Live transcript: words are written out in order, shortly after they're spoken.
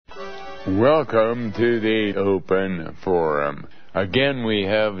Welcome to the Open Forum. Again, we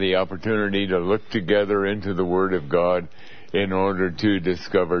have the opportunity to look together into the Word of God in order to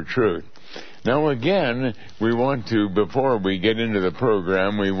discover truth. Now again, we want to, before we get into the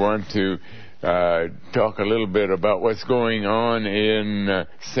program, we want to talk a little bit about what's going on in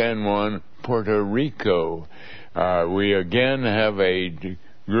San Juan, Puerto Rico. We again have a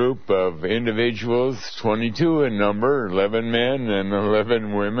group of individuals, 22 in number, 11 men and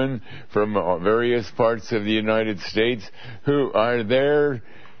 11 women from various parts of the United States who are there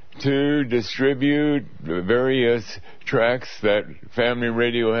to distribute various tracts that Family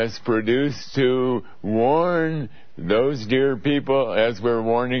Radio has produced to warn those dear people, as we're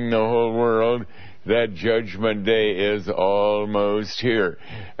warning the whole world, that Judgment Day is almost here.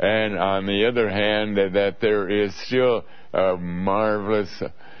 And on the other hand, that there is still a marvelous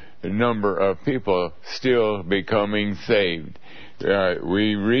number of people still becoming saved.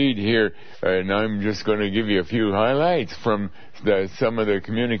 We read here, and I'm just going to give you a few highlights from some of the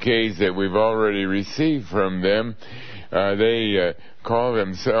communiques that we've already received from them. They call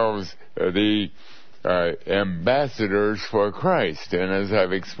themselves the ambassadors for Christ. And as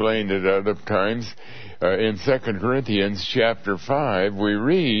I've explained at other times, in 2 Corinthians chapter 5, we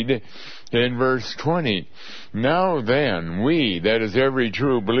read in verse 20, "Now then, we," that is every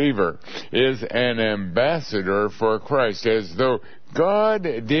true believer, "is an ambassador for Christ, as though God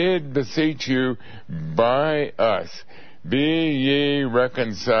did beseech you by us. Be ye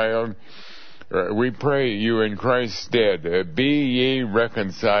reconciled." We pray you in Christ's stead. Be ye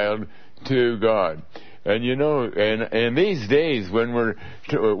reconciled to God. And you know, and these days when we're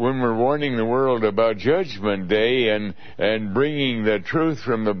warning the world about Judgment Day and bringing the truth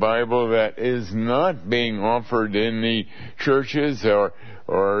from the Bible that is not being offered in the churches or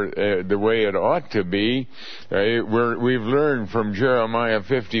the way it ought to be, we've learned from Jeremiah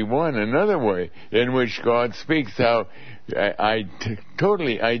 51 another way in which God speaks how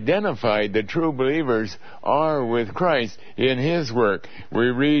totally identified the true believers are with Christ in His work. We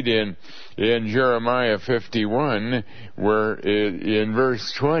read in Jeremiah 51, where in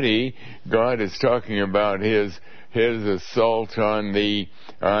verse 20, God is talking about His assault on the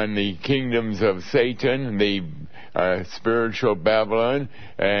kingdoms of Satan, the spiritual Babylon,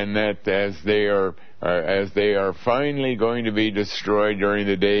 and that as they are finally going to be destroyed during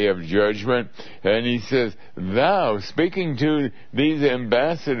the day of judgment. And He says, "Thou," speaking to these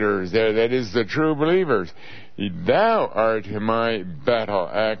ambassadors, that is the true believers, "thou art my battle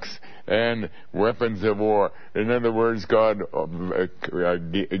axe and weapons of war." In other words, God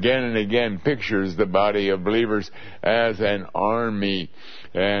again and again pictures the body of believers as an army,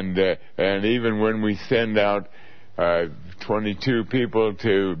 and even when we send out 22 people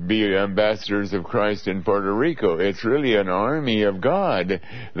to be ambassadors of Christ in Puerto Rico, it's really an army of God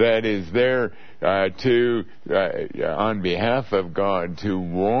that is there on behalf of God, to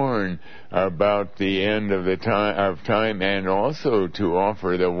warn about the end of time, and also to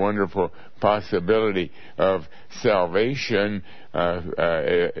offer the wonderful possibility of salvation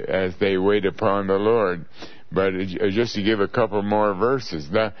as they wait upon the Lord. But just to give a couple more verses,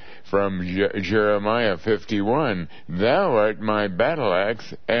 from Jeremiah 51, "Thou art my battle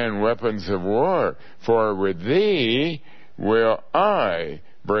axe and weapons of war, for with thee will I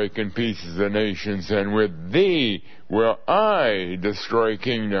break in pieces the nations, and with thee will I destroy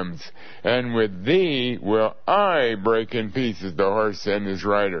kingdoms, and with thee will I break in pieces the horse and his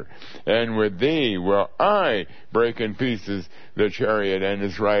rider, and with thee will I break in pieces the chariot and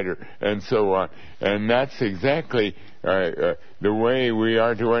his rider," and so on. And that's exactly the way we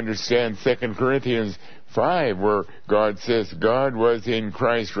are to understand 2 Corinthians 5, where God says, "God was in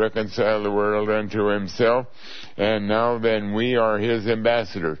Christ reconciled the world unto Himself, and now then we are His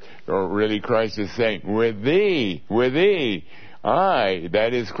ambassadors." Or really Christ is saying, with thee, I,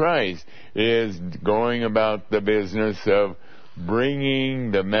 that is Christ, is going about the business of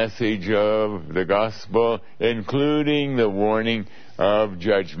bringing the message of the gospel, including the warning of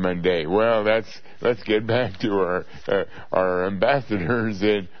Judgment Day. Well, let's get back to our ambassadors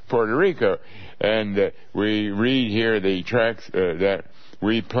in Puerto Rico. And we read here the tracts that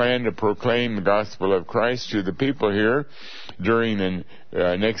we plan to proclaim the gospel of Christ to the people here during the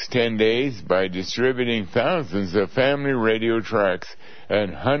next 10 days by distributing thousands of family radio tracts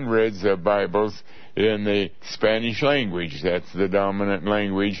and hundreds of Bibles in the Spanish language. That's the dominant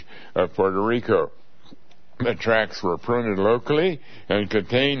language of Puerto Rico. The tracts were printed locally and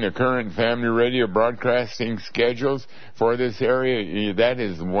contain the current family radio broadcasting schedules for this area. That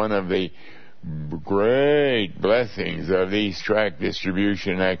is one of the great blessings of these tract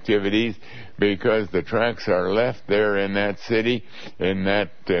distribution activities, because the tracts are left there in that city, in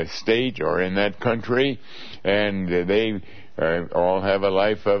that state, or in that country, and they all have a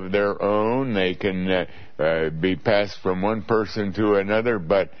life of their own. They can be passed from one person to another,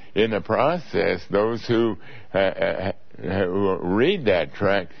 but in the process, those who read that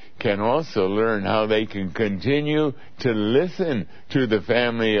tract can also learn how they can continue to listen to the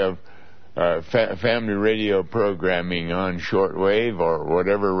family radio programming on shortwave or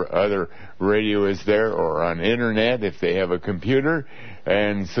whatever other radio is there, or on internet if they have a computer.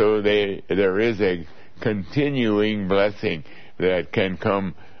 And so there is a continuing blessing that can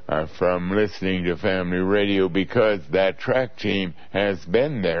come from listening to family radio, because that tract team has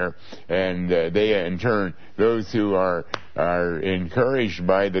been there, and they in turn, those who are encouraged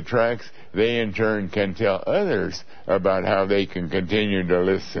by the tracts, they in turn can tell others about how they can continue to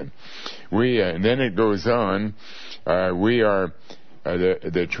listen. Then it goes on. We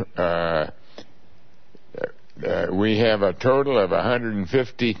have a total of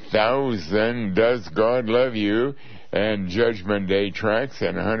 150,000 Does God Love You and Judgment Day tracts,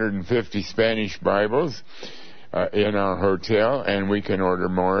 and 150 Spanish Bibles in our hotel, and we can order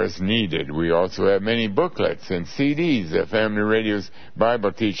more as needed. We also have many booklets and CDs of Family Radio's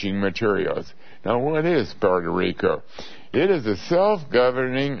Bible teaching materials. Now, what is Puerto Rico? It is a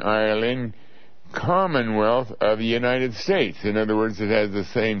self-governing island commonwealth of the United States. In other words, it has the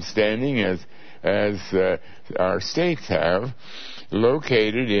same standing as our states have.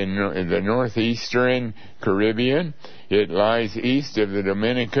 Located in the northeastern Caribbean, it lies east of the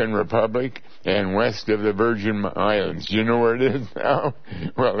Dominican Republic and west of the Virgin Islands. Do you know where it is now?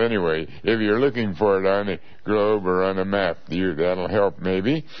 Well, anyway, if you're looking for it on a globe or on a map, that'll help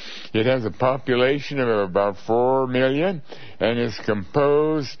maybe. It has a population of about 4 million and is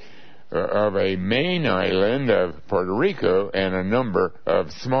composed of a main island of Puerto Rico and a number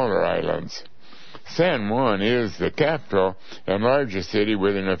of smaller islands. San Juan is the capital and largest city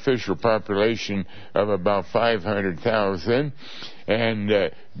with an official population of about 500,000,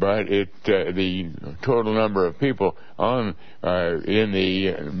 but the total number of people in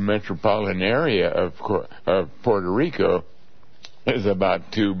the metropolitan area of Puerto Rico is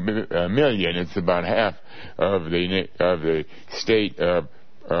about 2 million. It's about half of the state of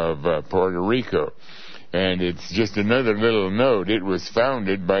Puerto Rico. And it's just another little note. It was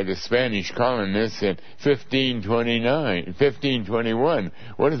founded by the Spanish colonists in 1521.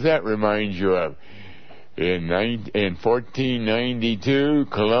 What does that remind you of? In 1492,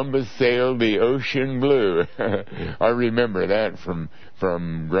 Columbus sailed the ocean blue. I remember that from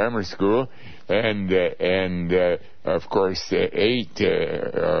grammar school. And of course,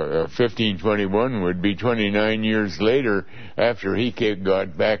 1521 would be 29 years later, after he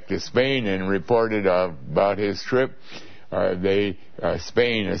got back to Spain and reported about his trip.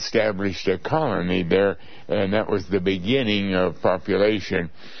 Spain established a colony there, and that was the beginning of population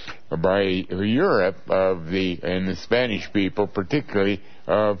by Europe and the Spanish people, particularly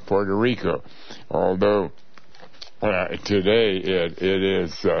of Puerto Rico. Although today it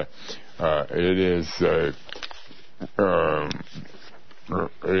is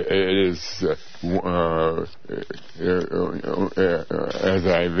as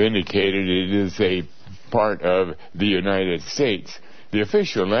I've indicated, it is a part of the United States. The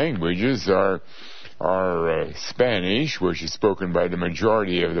official languages are Spanish, which is spoken by the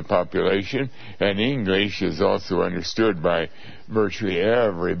majority of the population, and English is also understood by virtually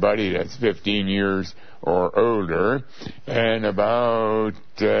everybody that's 15 years or older, and about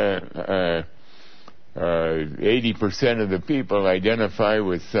 80% of the people identify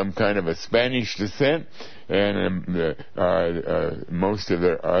with some kind of a Spanish descent, and most of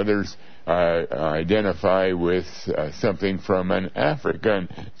the others identify with something from an African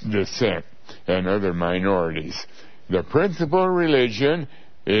descent, and other minorities. The principal religion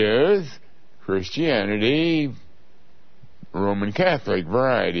is Christianity, Roman Catholic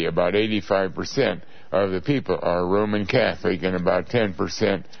variety. About 85% of the people are Roman Catholic, and about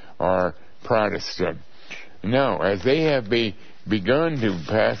 10% are Protestant. Now, as they have begun to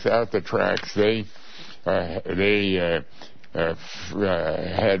pass out the tracts, they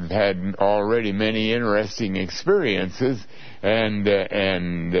had already many interesting experiences, and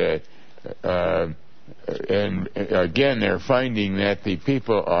again, they're finding that the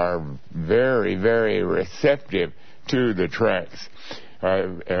people are very, very receptive to the tracts.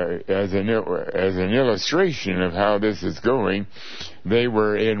 As an illustration of how this is going, they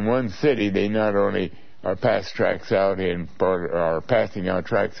were in one city. They not only passing out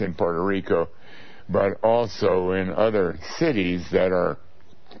tracts in Puerto Rico, but also in other cities that are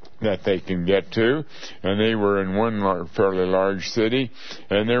that they can get to, and they were in one fairly large city,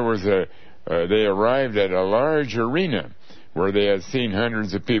 and there was they arrived at a large arena where they had seen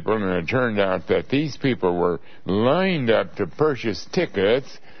hundreds of people, and it turned out that these people were lined up to purchase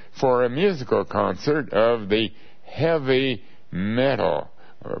tickets for a musical concert of the heavy metal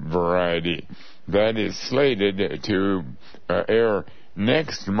variety that is slated to air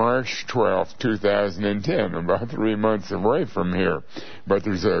next March 12, 2010, about 3 months away from here. But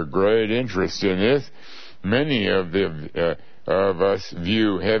there's a great interest in this. Many of us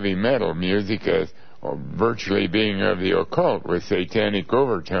view heavy metal music as virtually being of the occult, with satanic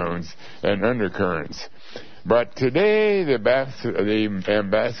overtones and undercurrents. But today the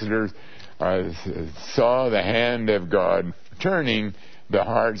ambassadors saw the hand of God turning the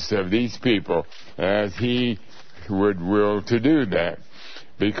hearts of these people as He would will to do that,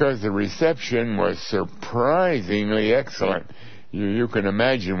 because the reception was surprisingly excellent. You can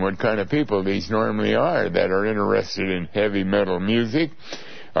imagine what kind of people these normally are that are interested in heavy metal music,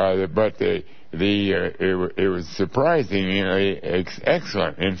 but it was surprisingly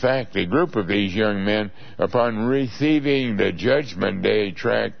excellent. In fact, a group of these young men, upon receiving the Judgment Day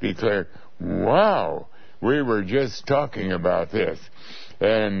tract, declared, "Wow, we were just talking about this."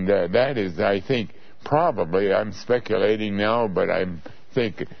 And that is, I think, probably, I'm speculating now, but I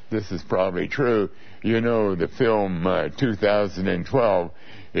think this is probably true. You know, the film 2012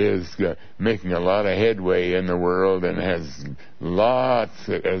 is making a lot of headway in the world and has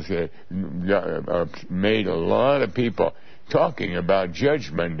made a lot of people talking about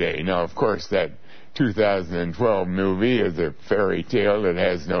Judgment Day. Now, of course, that 2012 movie is a fairy tale that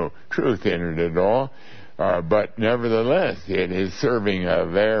has no truth in it at all. But nevertheless, it is serving a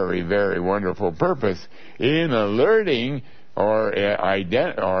very, very wonderful purpose in alerting or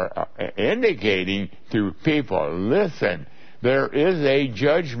indicating to people, listen, there is a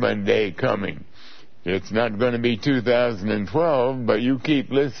Judgment Day coming. It's not going to be 2012, but you keep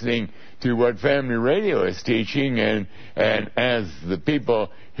listening to what Family Radio is teaching, and as the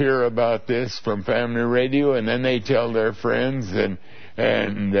people hear about this from Family Radio, and then they tell their friends, and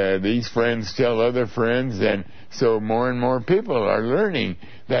these friends tell other friends, and so more and more people are learning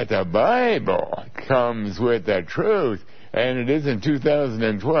that the Bible comes with the truth, and it isn't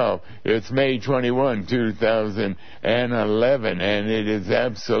 2012, it's May 21, 2011, and it is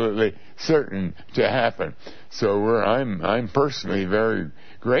absolutely certain to happen. So I'm personally very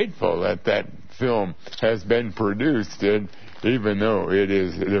grateful that film has been produced, even though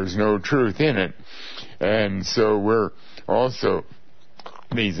there's no truth in it. And so we're also,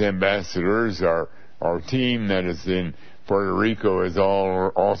 these ambassadors, our team that is in Puerto Rico, is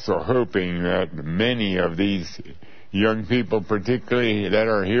also hoping that many of these young people, particularly that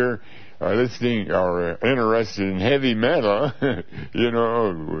are here, are listening, are interested in heavy metal,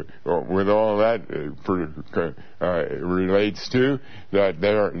 with all that relates to,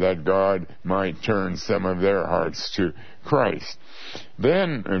 that God might turn some of their hearts to Christ.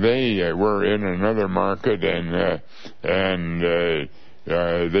 Then they were in another market, and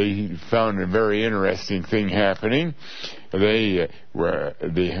they found a very interesting thing happening.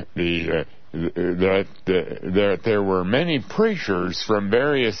 That there were many preachers from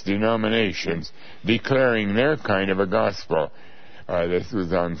various denominations declaring their kind of a gospel. This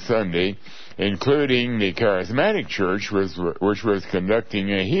was on Sunday, including the Charismatic Church, which was conducting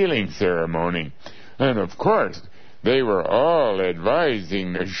a healing ceremony. And of course, they were all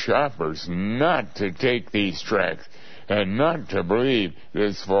advising the shoppers not to take these tracts and not to believe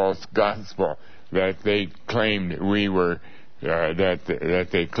this false gospel that they claimed that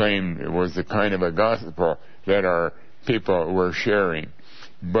they claimed was the kind of a gospel that our people were sharing.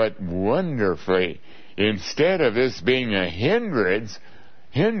 But wonderfully, instead of this being a hindrance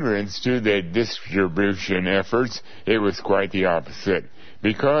to the distribution efforts, it was quite the opposite.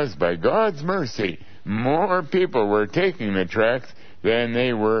 Because by God's mercy, more people were taking the tracts than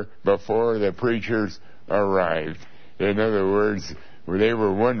they were before the preachers arrived. In other words, they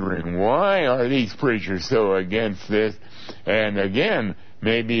were wondering, why are these preachers so against this? And again,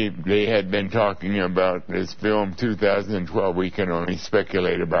 maybe they had been talking about this film 2012. We can only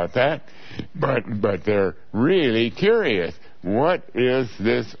speculate about that. But they're really curious. What does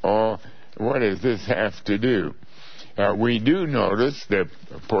this have to do? We do notice that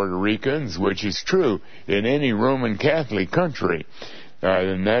Puerto Ricans, which is true in any Roman Catholic country,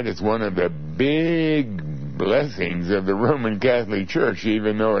 and that is one of the big blessings of the Roman Catholic Church,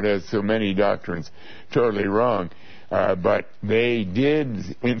 even though it has so many doctrines totally wrong. But they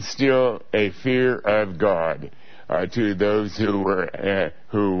did instill a fear of God to those who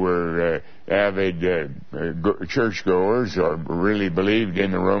were avid churchgoers or really believed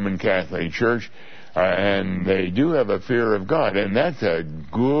in the Roman Catholic Church, and they do have a fear of God, and that's a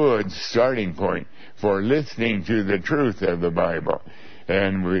good starting point for listening to the truth of the Bible.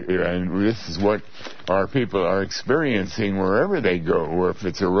 And this is what our people are experiencing wherever they go. Or if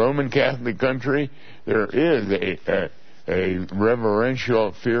it's a Roman Catholic country, there is a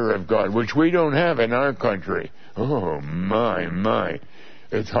reverential fear of God, which we don't have in our country. Oh, my.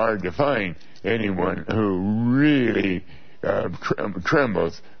 It's hard to find anyone who really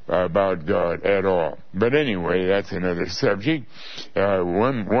trembles about God at all. But anyway, that's another subject.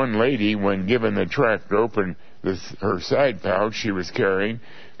 One lady, when given the tract to open her side pouch she was carrying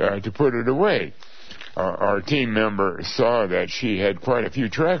to put it away, our team member saw that she had quite a few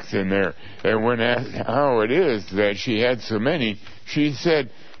tracts in there, and when asked how it is that she had so many, she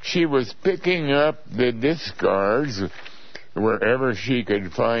said she was picking up the discards wherever she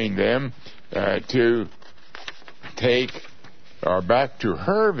could find them to take back to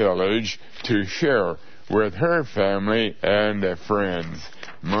her village to share with her family and friends.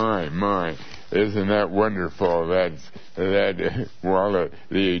 My. Isn't that wonderful?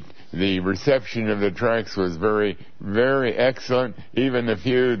 The reception of the tracts was very, very excellent. Even the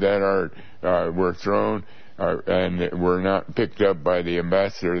few that were thrown and were not picked up by the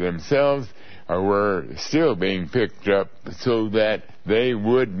ambassador themselves were still being picked up so that they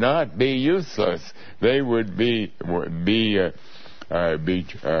would not be useless. They would be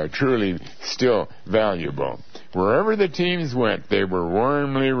truly still valuable. Wherever the teams went, they were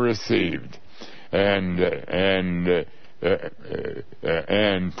warmly received. And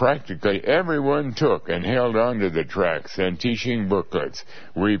practically everyone took and held on to the tracts and teaching booklets.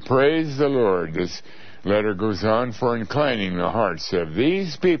 We praise the Lord, this letter goes on, for inclining the hearts of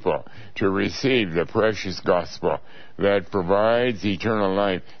these people to receive the precious gospel that provides eternal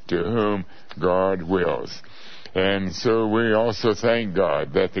life to whom God wills. And so we also thank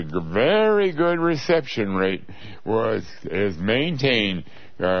God that the very good reception rate is maintained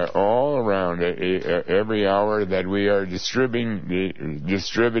all around every hour that we are distributing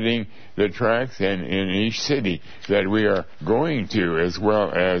the tracts, and in each city that we are going to, as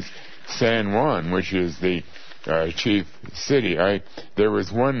well as San Juan, which is the chief city. There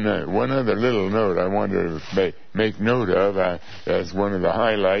was one other little note I wanted to make note of as one of the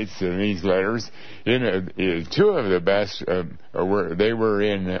highlights in these letters. Two of the best were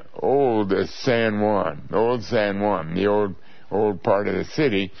in Old San Juan, the old part of the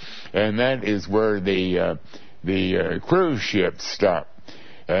city, and that is where the cruise ships stop.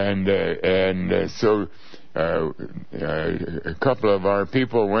 So a couple of our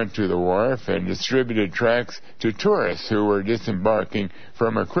people went to the wharf and distributed tracts to tourists who were disembarking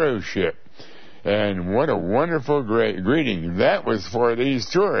from a cruise ship. And what a wonderful greeting that was for these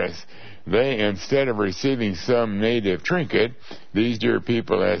tourists. They, instead of receiving some native trinket, these dear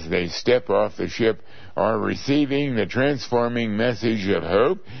people, as they step off the ship, are receiving the transforming message of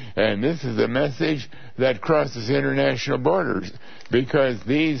hope. And this is a message that crosses international borders, because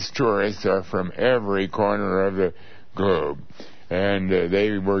these tourists are from every corner of the globe. And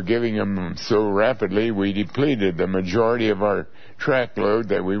they were giving them so rapidly, we depleted the majority of our tract load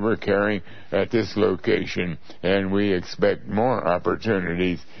that we were carrying at this location, and we expect more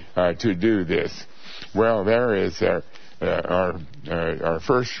opportunities to do this. Well, there is our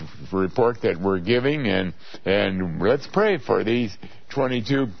first report that we're giving, and let's pray for these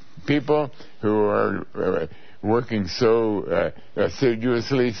 22 people who are working so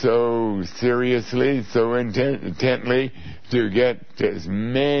assiduously, so seriously, so intently to get as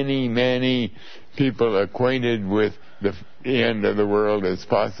many people acquainted with the end of the world as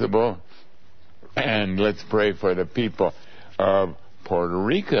possible. And let's pray for the people of Puerto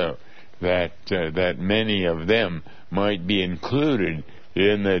Rico, that many of them might be included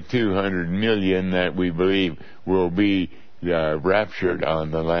in the 200 million that we believe will be raptured on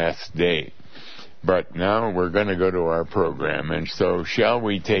the last day. But now we're going to go to our program, and so shall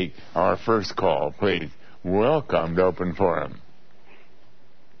we take our first call, please? Welcome to Open Forum.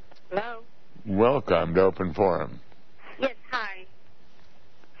 Hello? Welcome to Open Forum. Yes, hi.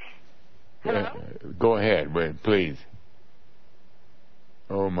 Hello? Go ahead, please.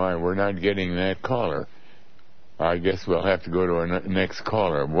 Oh my, we're not getting that caller. I guess we'll have to go to our next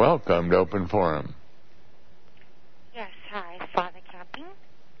caller. Welcome to Open Forum. Yes, hi, Father Camping.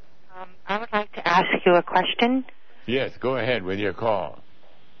 I would like to ask you a question. Yes, go ahead with your call.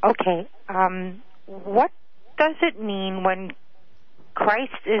 Okay. What does it mean when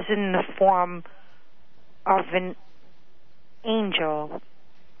Christ is in the form of an angel?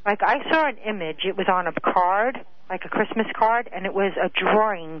 Like, I saw an image. It was on a card, like a Christmas card, and it was a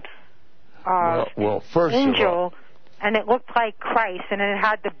drawing first angel, of all, and it looked like Christ, and it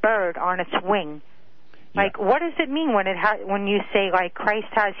had the bird on its wing. Like, what does it mean when you say, like, Christ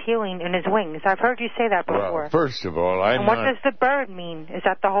has healing in his wings? I've heard you say that before. Well, first of all, And what does the bird mean? Is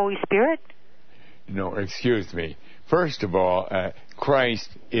that the Holy Spirit? No, excuse me. First of all, Christ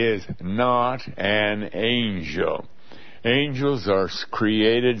is not an angel. Angels are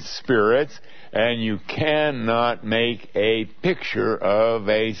created spirits, and you cannot make a picture of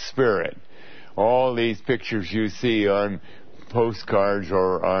a spirit. All these pictures you see on postcards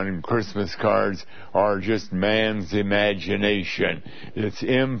or on Christmas cards are just man's imagination. It's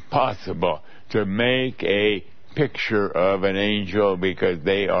impossible to make a picture of an angel because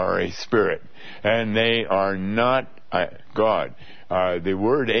they are a spirit, and they are not God. The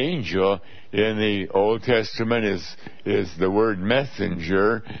word angel in the Old Testament is the word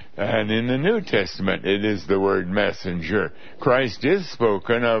messenger, and in the New Testament it is the word messenger. Christ is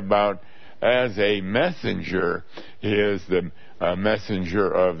spoken about as a messenger. He is the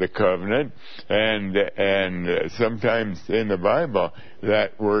messenger of the covenant, and sometimes in the Bible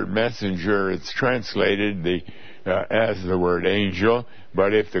that word messenger is translated as the word angel,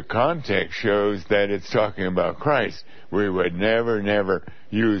 but if the context shows that it's talking about Christ, we would never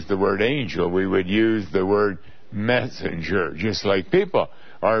use the word angel. We would use the word messenger, just like people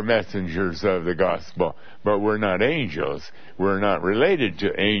are messengers of the gospel, but we're not angels. We're not related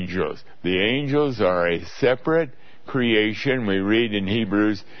to angels. The angels are a separate creation. We read in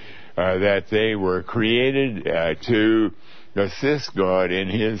Hebrews that they were created to assist God in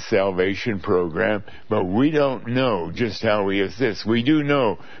His salvation program, but we don't know just how He assists. We do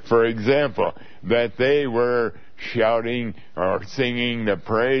know, for example, that they were shouting or singing the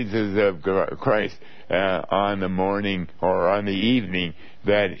praises of Christ on the morning or on the evening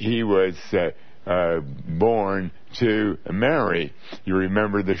that He was born to Mary. You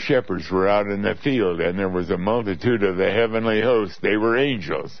remember the shepherds were out in the field, and there was a multitude of the heavenly host. They were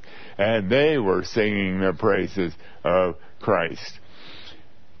angels, and they were singing the praises of Christ.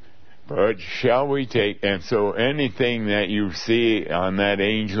 But shall we take, and so anything that you see on that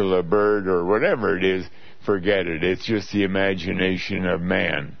angel, a bird, or whatever it is, forget it. It's just the imagination of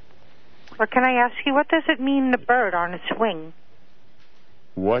man. Or can I ask you, what does it mean, the bird on its wing?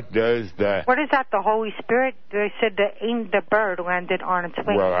 What does that? What is that, the Holy Spirit? They said the bird landed on its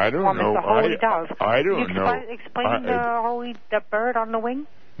wing. Well, I don't know. The Holy Dove. I don't know. Explain the bird on the wing?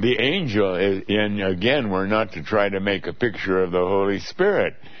 The angel is, and again, we're not to try to make a picture of the Holy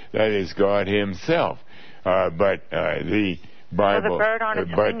Spirit. That is God Himself. But the Bible. So the bird on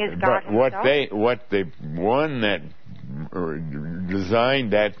its wing is God Himself? What the one that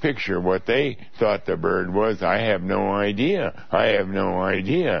designed that picture, what they thought the bird was, I have no idea.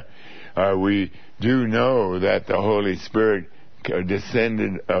 We do know that the Holy Spirit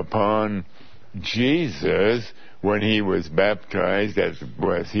descended upon Jesus when He was baptized, as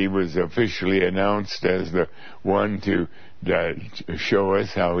He was officially announced as the one to show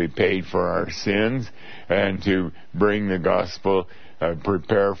us how He paid for our sins and to bring the gospel,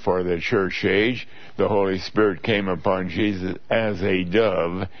 prepare for the church age. The Holy Spirit came upon Jesus as a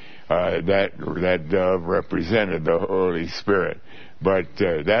dove. That dove represented the Holy Spirit. But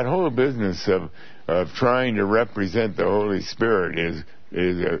that whole business of trying to represent the Holy Spirit is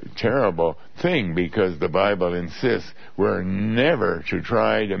a terrible thing, because the Bible insists we're never to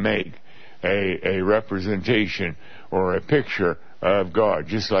try to make a representation or a picture of God,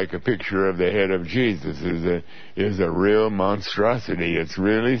 just like a picture of the head of Jesus is a real monstrosity. It's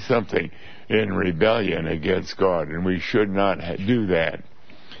really something in rebellion against God, and we should not do that.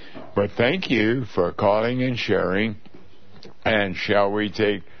 But thank you for calling and sharing. And shall we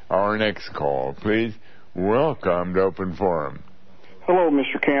take our next call, please? Welcome to Open Forum. Hello,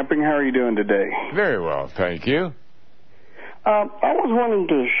 Mr. Camping. How are you doing today? Very well, thank you. I was wanting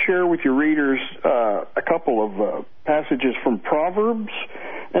to share with your readers a couple of passages from Proverbs,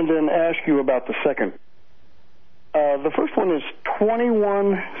 and then ask you about the second. The first one is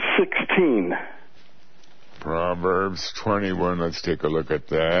 21:16. Proverbs 21. Let's take a look at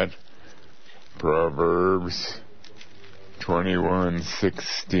that. Proverbs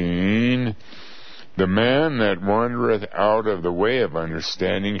 21:16. The man that wandereth out of the way of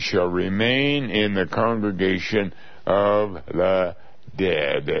understanding shall remain in the congregation of the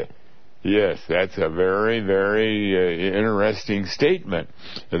dead. Yes, that's a very, very interesting statement.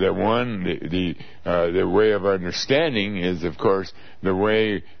 The way of understanding is, of course, the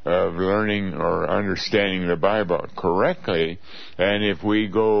way of learning or understanding the Bible correctly. And if we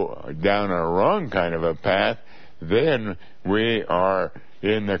go down a wrong kind of a path, then we are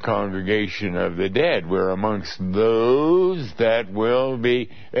in the congregation of the dead. We're amongst those that will be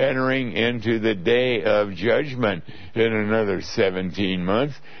entering into the day of judgment in another 17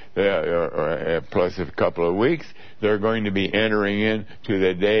 months, plus a couple of weeks. They're going to be entering into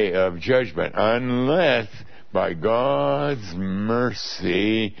the day of judgment, unless, by God's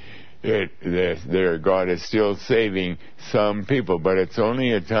mercy, God is still saving some people, but it's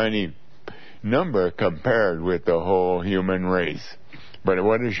only a tiny number compared with the whole human race. But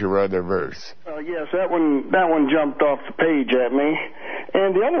what is your other verse? Yes, that one jumped off the page at me,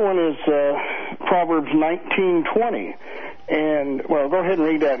 and the other one is Proverbs 19:20. And well, go ahead and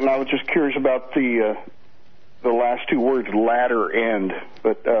read that. And I was just curious about the last two words, latter end.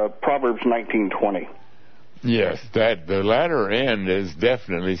 But Proverbs 19:20. Yes, that the latter end is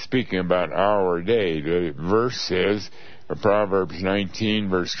definitely speaking about our day. The verse says, Proverbs 19,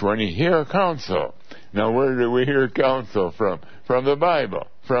 verse 20, hear counsel. Now, where do we hear counsel from? From the Bible.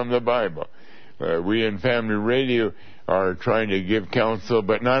 From the Bible. We in Family Radio are trying to give counsel,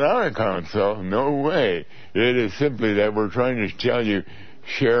 but not our counsel. No way. It is simply that we're trying to tell you,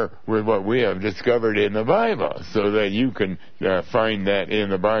 share with what we have discovered in the Bible, so that you can find that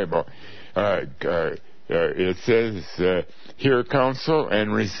in the Bible. It says, hear counsel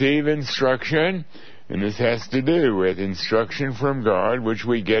and receive instruction. And this has to do with instruction from God, which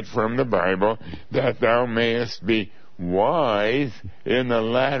we get from the Bible, that thou mayest be wise in the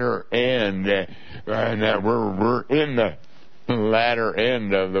latter end. And that we're in the latter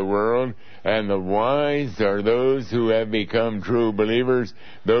end of the world, and the wise are those who have become true believers.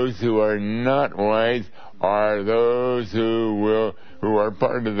 Those who are not wise are those who are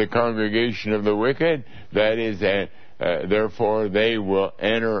part of the congregation of the wicked. That is, therefore they will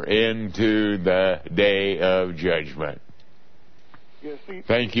enter into the day of judgment. Yes,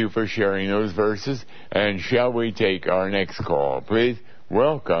 thank you for sharing those verses. And shall we take our next call, please?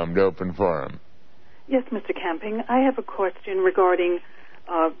 Welcome to Open Forum. Yes, Mr. Camping. I have a question regarding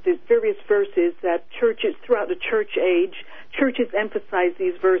the various verses that churches throughout the church age, churches emphasize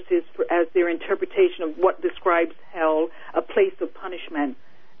these verses as their interpretation of what describes hell, a place of punishment.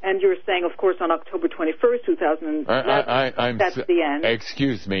 And you're saying, of course, on October 21st, 2011, that's the end.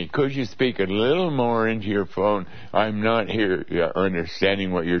 Excuse me. Could you speak a little more into your phone? I'm not here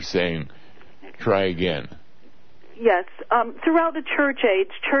understanding what you're saying. Try again. Yes. Throughout the church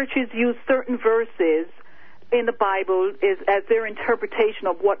age, churches use certain verses in the Bible as their interpretation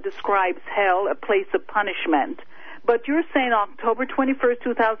of what describes hell, a place of punishment. But you're saying October 21st,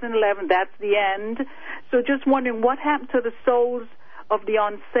 2011, that's the end. So just wondering, what happened to the souls of the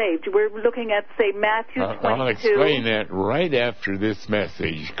unsaved? We're looking at, say, Matthew 22. I'll explain that right after this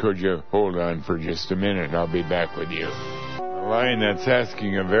message. Could you hold on for just a minute, and I'll be back with you. A line that's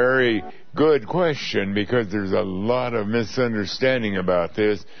asking a very good question, because there's a lot of misunderstanding about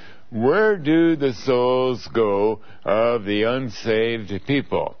this. Where do the souls go of the unsaved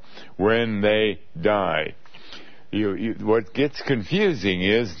people when they die? What gets confusing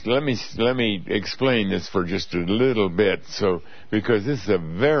is, let me explain this for just a little bit, because this is a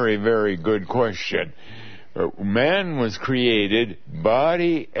very, very good question. Man was created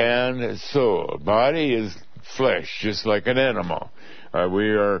body and soul. Body is flesh, just like an animal.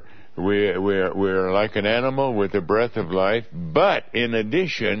 We're like an animal with a breath of life, but in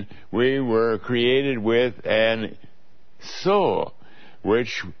addition, we were created with an soul,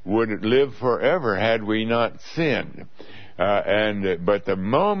 which would live forever had we not sinned. But the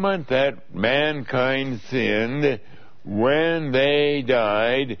moment that mankind sinned, when they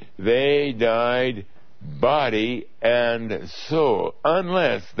died body and soul,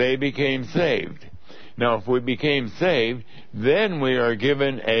 unless they became saved. Now, if we became saved, then we are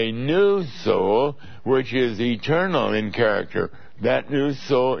given a new soul, which is eternal in character. That new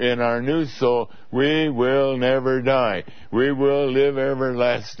soul, in our new soul, we will never die. We will live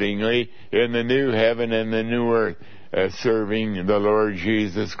everlastingly in the new heaven and the new earth, serving the Lord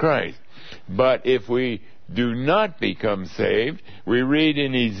Jesus Christ. But if we do not become saved, we read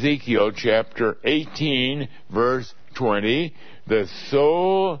in Ezekiel chapter 18, verse 20, the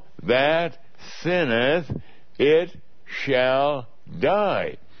soul that sinneth, it shall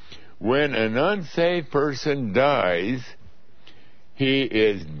die. When an unsaved person dies, he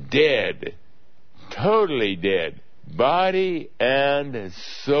is dead, totally dead, body and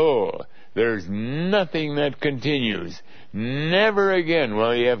soul. There's nothing that continues. Never again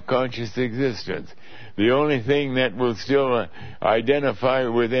will he have conscious existence. The only thing that will still identify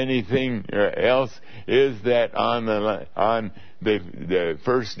with anything else is that on the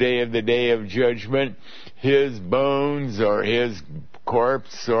first day of the day of judgment, his bones or his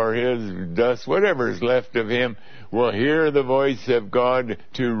corpse or his dust, whatever is left of him, will hear the voice of God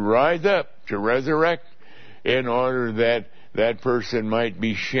to rise up, to resurrect, in order that that person might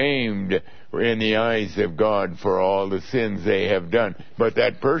be shamed in the eyes of God for all the sins they have done. But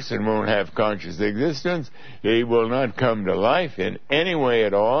that person won't have conscious existence. He will not come to life in any way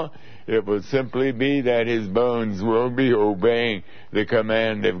at all. It will simply be that his bones will be obeying the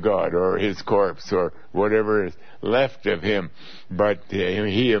command of God, or his corpse, or whatever is left of him. But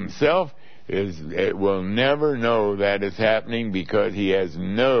he himself will never know that is happening, because he has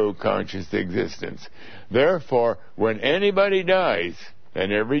no conscious existence. Therefore, when anybody dies,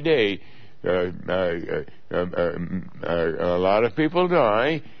 and every day a lot of people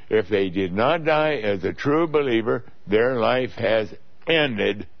die, if they did not die as a true believer, their life has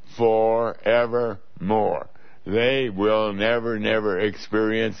ended forevermore. They will never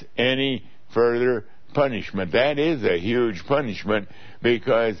experience any further punishment. That is a huge punishment,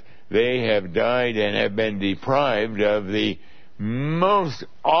 because they have died and have been deprived of the most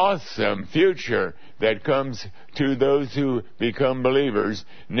awesome future that comes to those who become believers,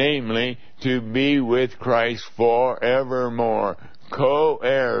 namely to be with Christ forevermore,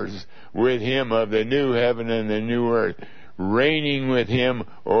 co-heirs with him of the new heaven and the new earth, reigning with him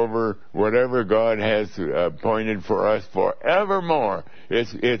over whatever God has appointed for us forevermore.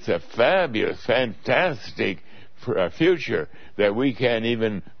 It's a fabulous, fantastic future that we can't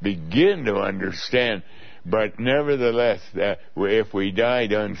even begin to understand. But nevertheless, if we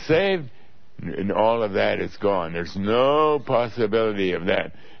died unsaved, all of that is gone. There's no possibility of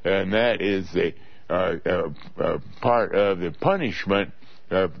that. And that is the part of the punishment,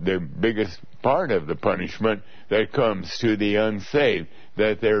 the biggest part of the punishment that comes to the unsaved,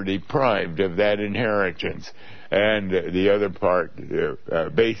 that they're deprived of that inheritance. And the other part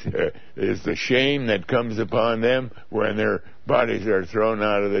is the shame that comes upon them when their bodies are thrown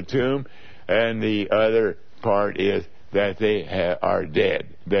out of the tomb. And the other part is that they are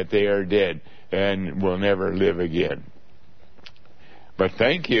dead, and will never live again. But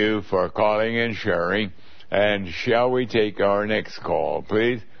thank you for calling and sharing. And shall we take our next call,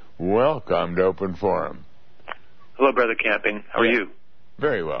 please? Welcome to Open Forum. Hello, Brother Camping. How are you?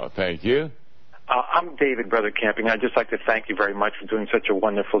 Very well, thank you. I'm David, Brother Camping. I'd just like to thank you very much for doing such a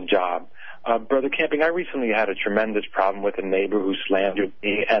wonderful job. Brother Camping, I recently had a tremendous problem with a neighbor who slandered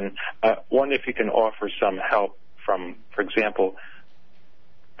me, and wonder if you can offer some help from, for example,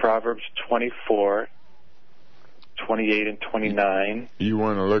 Proverbs 24, 28, and 29. You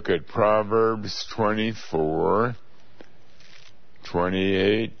want to look at Proverbs 24,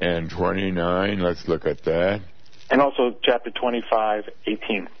 28, and 29. Let's look at that. And also chapter 25,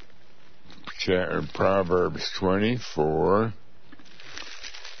 18. Proverbs 24,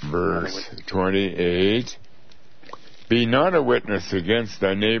 verse 28. Be not a witness against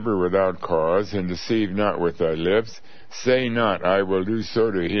thy neighbor without cause, and deceive not with thy lips. Say not, I will do so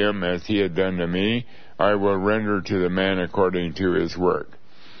to him as he had done to me. I will render to the man according to his work.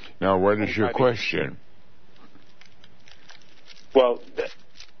 Now, what is your question? Well,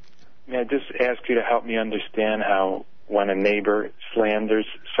 may I just ask you to help me understand how when a neighbor slanders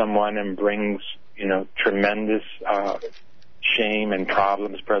someone and brings, tremendous shame and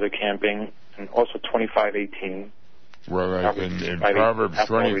problems, Brother Camping, and also 25:18. Well, in Proverbs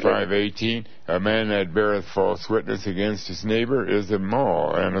 25:18, a man that beareth false witness against his neighbor is a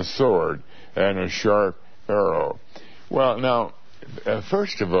maul and a sword and a sharp arrow. Well, now,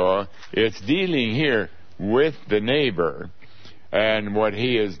 first of all, it's dealing here with the neighbor and what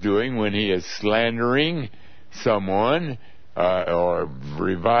he is doing when he is slandering someone or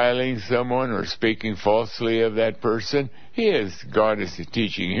reviling someone or speaking falsely of that person. God is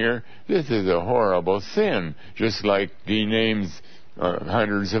teaching here, this is a horrible sin, just like he names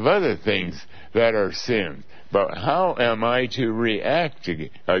hundreds of other things that are sins. But how am I to react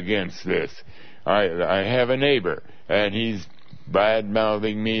against this? I have a neighbor, and he's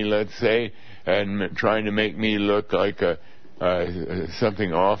bad-mouthing me, let's say, and trying to make me look like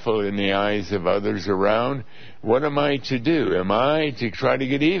something awful in the eyes of others around. What am I to do? Am I to try to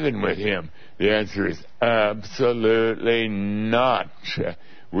get even with him? The answer is absolutely not.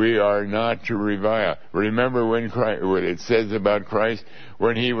 We are not to revile. Remember when what it says about Christ,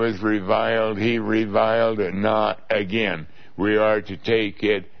 when he was reviled, he reviled not again. We are to take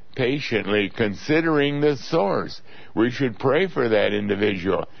it patiently, considering the source. We should pray for that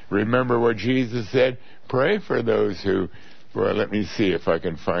individual. Remember what Jesus said? Pray for those who... Well, let me see if I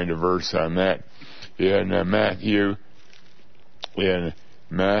can find a verse on that. In Matthew,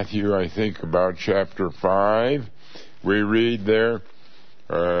 I think about chapter 5, we read there,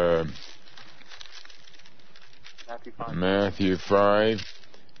 Matthew Matthew 5. Matthew 5.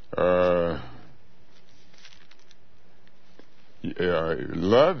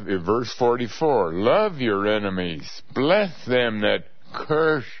 Love, verse 44, love your enemies, bless them that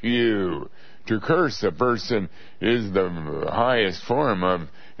curse you. To curse a person is the highest form of,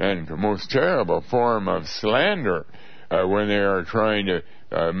 and most terrible form of slander, when they are trying to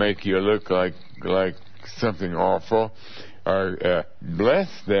make you look like something awful. Bless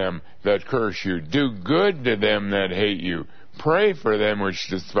them that curse you. Do good to them that hate you. Pray for them which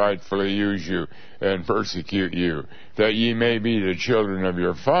despitefully use you and persecute you, that ye may be the children of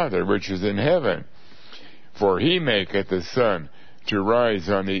your Father which is in heaven. For he maketh the sun to rise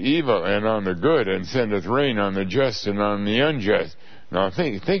on the evil and on the good, and sendeth rain on the just and on the unjust. Now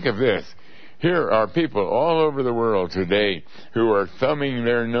think of this. Here are people all over the world today who are thumbing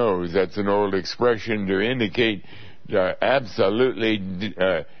their nose. That's an old expression to indicate absolutely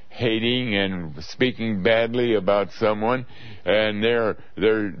hating and speaking badly about someone, and they're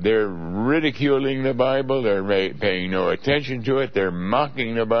ridiculing the Bible. They're paying no attention to it. They're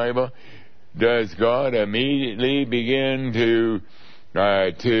mocking the Bible. Does God immediately begin to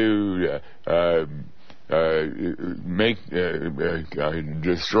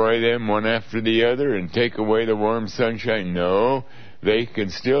destroy them one after the other and take away the warm sunshine? No, they can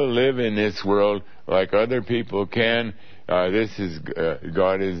still live in this world like other people can. God is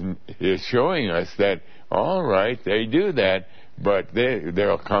showing us that, all right, they do that, but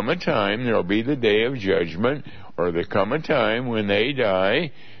there'll come a time, there'll be the day of judgment, or there'll come a time when they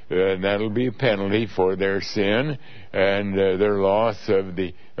die, and that'll be a penalty for their sin and their loss of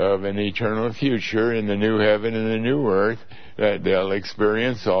an eternal future in the new heaven and the new earth. That they'll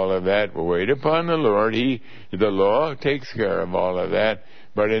experience all of that. Wait upon the Lord. The law takes care of all of that.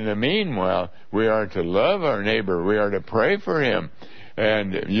 But in the meanwhile, we are to love our neighbor. We are to pray for him.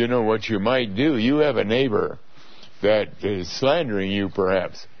 And you know what you might do? You have a neighbor that is slandering you,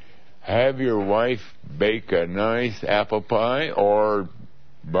 perhaps. Have your wife bake a nice apple pie, or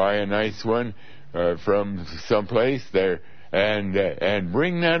buy a nice one from someplace there, and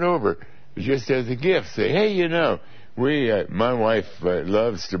bring that over just as a gift. Say, hey, you know, my wife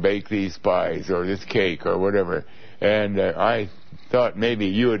loves to bake these pies or this cake or whatever, and I thought maybe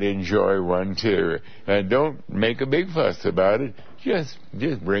you would enjoy one too. And don't make a big fuss about it. Just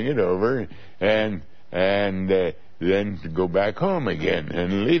bring it over and then go back home again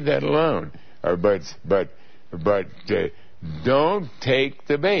and leave that alone. But don't take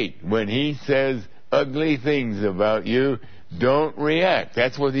the bait. When he says ugly things about you, don't react.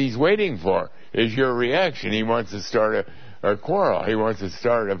 That's what he's waiting for, is your reaction. He wants to start a quarrel. He wants to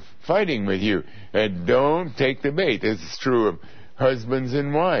start a fighting with you. And don't take the bait. This is true of husbands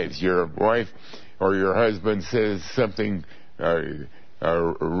and wives. Your wife or your husband says something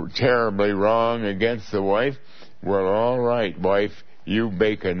terribly wrong against the wife. Well, all right, wife, you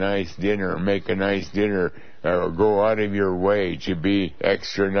bake a nice dinner, make a nice dinner, go out of your way to be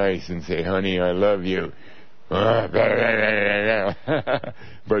extra nice and say, honey, I love you. But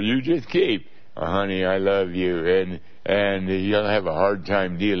you just keep, honey, I love you, and you'll have a hard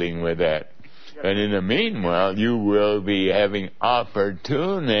time dealing with that. And in the meanwhile, you will be having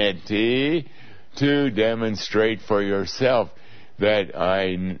opportunity to demonstrate for yourself that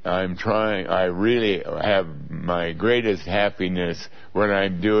I really have my greatest happiness when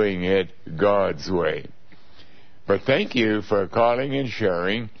I'm doing it God's way. But thank you for calling and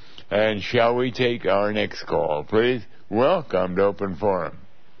sharing. And shall we take our next call, please? Welcome to Open Forum.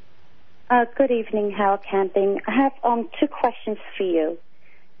 Good evening, Hal Camping. I have two questions for you.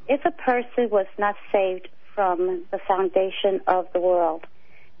 If a person was not saved from the foundation of the world,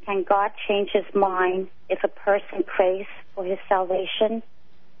 can God change his mind if a person prays for his salvation?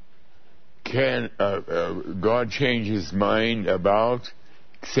 Can God change his mind about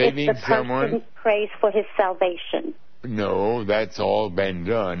saving someone? If the person prays for his salvation. No, that's all been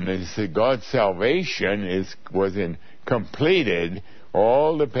done. God's salvation was completed.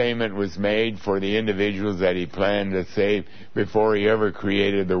 All the payment was made for the individuals that he planned to save before he ever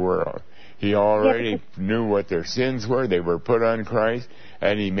created the world. He already knew what their sins were. They were put on Christ,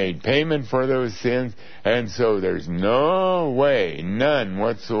 and he made payment for those sins. And so there's no way, none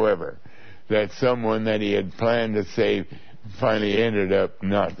whatsoever, that someone that he had planned to save finally ended up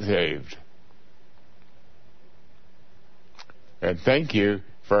not saved. And thank you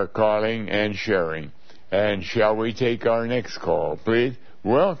for calling and sharing. And shall we take our next call, please?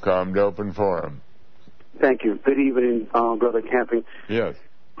 Welcome to Open Forum. Thank you. Good evening, Brother Camping. Yes.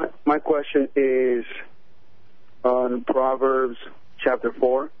 My question is on Proverbs chapter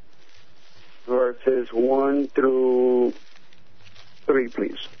 4, verses 1 through 3,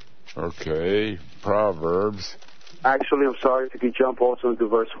 please. Okay. Proverbs Actually, I'm sorry, if you could jump also into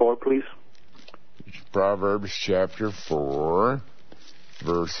verse 4, please. Proverbs chapter 4,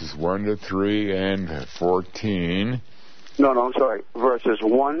 verses 1 to 3 and 14. No, I'm sorry. Verses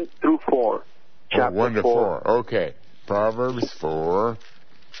 1 through 4. Chapter 1 to 4. Okay. Proverbs 4,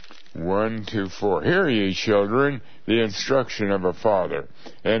 1 to 4. Hear ye, children, the instruction of a father,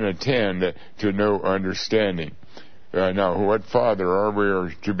 and attend to no understanding. Now, what father are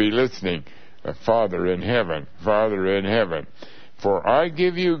we to be listening? A Father in heaven. Father in heaven. For I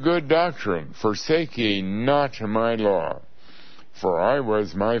give you good doctrine, forsake ye not my law. For I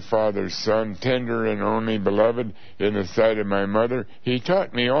was my father's son, tender and only beloved in the sight of my mother. He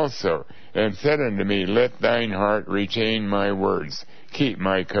taught me also, and said unto me, let thine heart retain my words, keep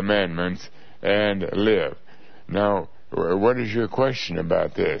my commandments, and live. Now, what is your question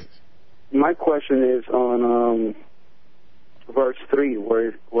about this? My question is on verse 3,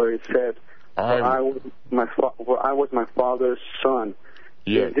 where it says, I was my father's son.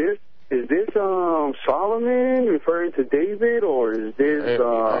 Yes. Is this Solomon referring to David, or is this...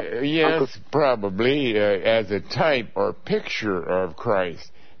 yes, probably as a type or picture of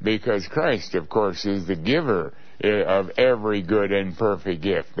Christ, because Christ, of course, is the giver of every good and perfect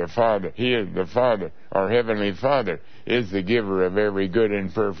gift. The Father, He is the Father, our Heavenly Father, is the giver of every good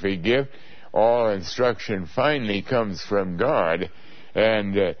and perfect gift. All instruction finally comes from God,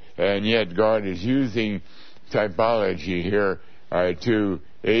 and yet God is using typology here to...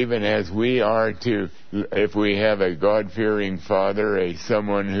 Even as we are to, if we have a God-fearing Father,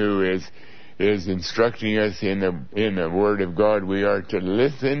 someone who is instructing us in the Word of God, we are to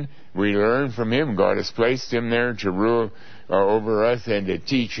listen. We learn from Him. God has placed Him there to rule over us and to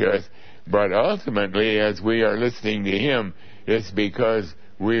teach us. But ultimately, as we are listening to Him, it's because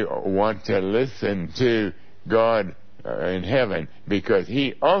we want to listen to God in heaven, because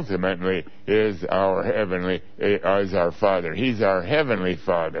He ultimately is our Father. He's our Heavenly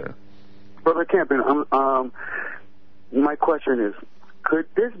Father. Brother Campion, my question is, could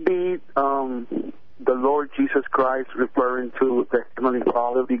this be the Lord Jesus Christ referring to the Heavenly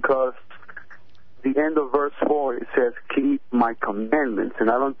Father? Because the end of verse 4, it says, keep my commandments. And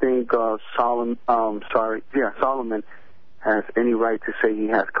I don't think Solomon has any right to say he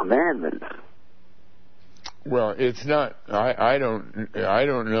has commandments. Well, it's not. I don't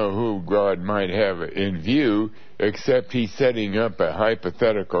know who God might have in view, except He's setting up a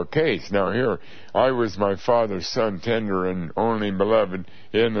hypothetical case. Now, here, I was my father's son, tender and only beloved,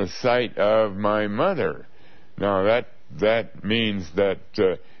 in the sight of my mother. Now, that means that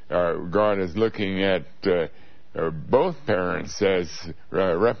God is looking at both parents as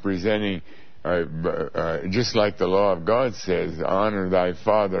representing, just like the law of God says, honor thy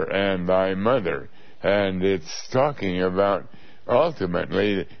father and thy mother. And it's talking about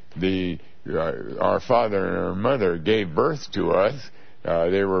ultimately our father and our mother gave birth to us.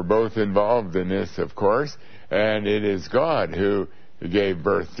 They were both involved in this, of course, and it is God who gave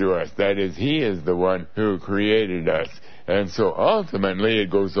birth to us. That is, He is the one who created us. And so ultimately it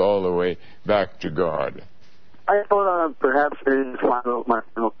goes all the way back to God. I thought perhaps in my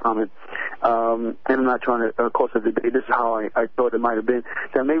final comment, and I'm not trying to cause a debate, this is how I thought it might have been,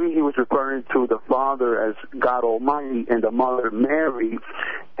 that maybe he was referring to the Father as God Almighty and the Mother Mary,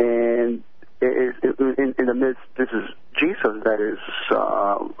 and in the midst, this is Jesus that is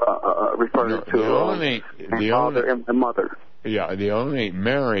referring to the Father and the Mother. Yeah, the only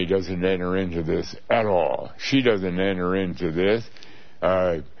Mary doesn't enter into this at all. She doesn't enter into this,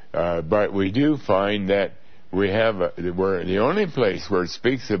 but we do find that we have where the only place where it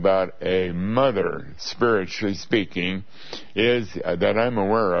speaks about a mother, spiritually speaking, is that I'm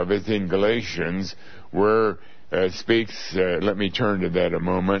aware of, is in Galatians, where it speaks. Let me turn to that a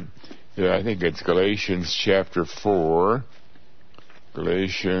moment. I think it's Galatians chapter 4.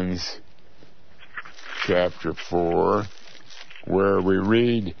 Galatians chapter 4, where we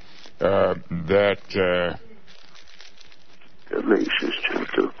read that. Galatians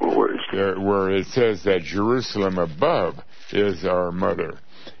chapter 4, where it says that Jerusalem above is our mother.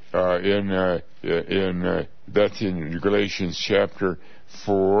 That's in Galatians chapter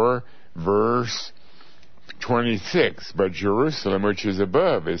 4, verse 26. But Jerusalem, which is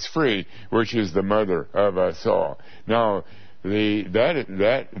above, is free, which is the mother of us all. Now,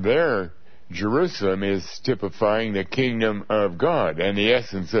 Jerusalem is typifying the kingdom of God, and the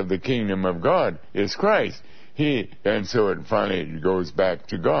essence of the kingdom of God is Christ. And so it finally goes back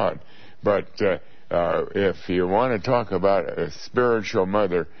to God. But if you want to talk about a spiritual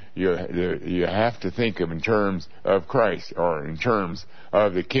mother, you have to think of in terms of Christ, or in terms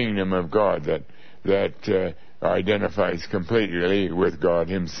of the kingdom of God that identifies completely with God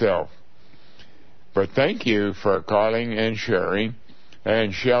Himself. But thank you for calling and sharing.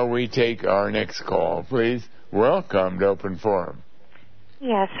 And shall we take our next call, please? Welcome to Open Forum.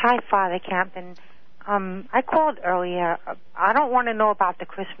 Yes. Hi, Father Camping. I called earlier. I don't want to know about the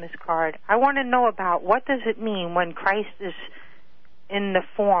Christmas card. I want to know about what does it mean when Christ is in the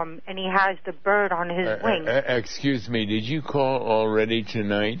form and he has the bird on his wing. Excuse me, did you call already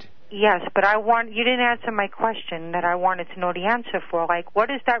tonight? Yes, but you didn't answer my question that I wanted to know the answer for. Like, what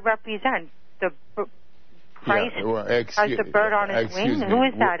does that represent? The Christ has the bird on his wing? Who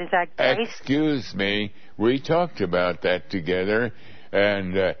is that? Is that Christ? Excuse me, we talked about that together,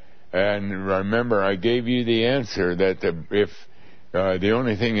 and remember, I gave you the answer that if the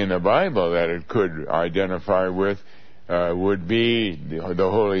only thing in the Bible that it could identify with would be the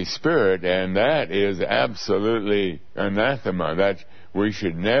Holy Spirit, and that is absolutely anathema. That we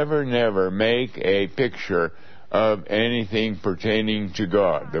should never make a picture of anything pertaining to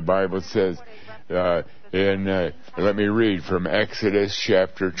God. The Bible says let me read from Exodus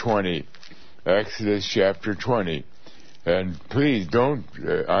chapter 20. Exodus chapter 20. And please don't,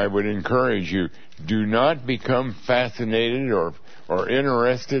 I would encourage you, do not become fascinated or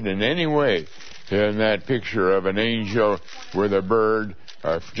interested in any way in that picture of an angel with a bird.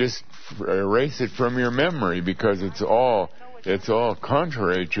 Just erase it from your memory, because it's all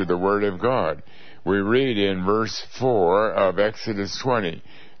contrary to the Word of God. We read in verse 4 of Exodus 20,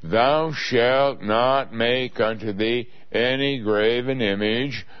 "Thou shalt not make unto thee any graven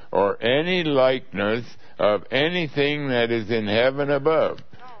image or any likeness of anything that is in heaven above."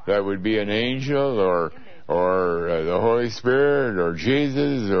 That would be an angel or the Holy Spirit or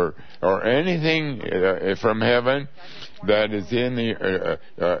Jesus or anything from heaven that is in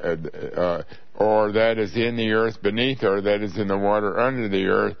the or that is in the earth beneath, or that is in the water under the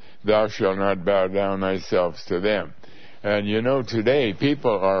earth. Thou shalt not bow down thyself to them. And you know, today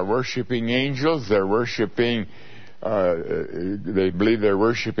people are worshiping angels. They're worshiping. They believe they're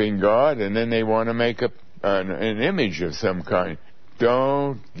worshiping God, and then they want to make an image of some kind.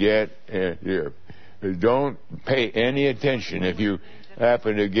 Don't pay any attention. If you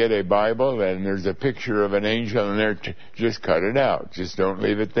happen to get a Bible and there's a picture of an angel in there, just cut it out. Just don't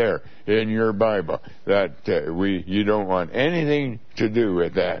leave it there in your Bible. You don't want anything to do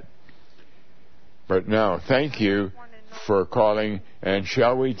with that. But now, thank you for calling, and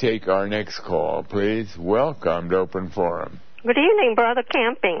shall we take our next call, please? Welcome to Open Forum. Good evening, Brother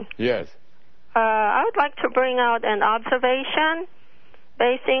Camping. Yes. I would like to bring out an observation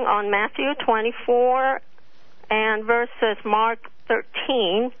basing on Matthew 24 and verses Mark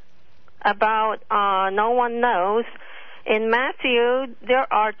 13 about no one knows. In Matthew, there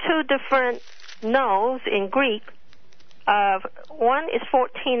are two different knows in Greek. One is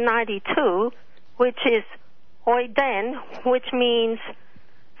 1492, which is oiden, which means,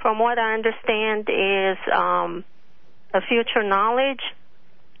 from what I understand, is a future knowledge.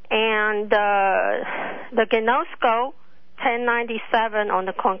 And the Gnosko 1097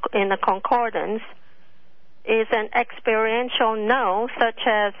 in the Concordance is an experiential know, such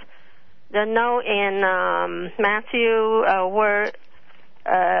as the know in Matthew where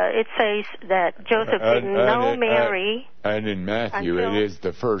it says that Joseph didn't know Mary. And in Matthew, it is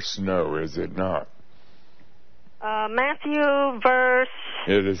the first know, is it not? Matthew verse...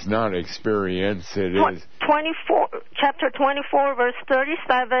 It is not experience, it is... Chapter 24, verse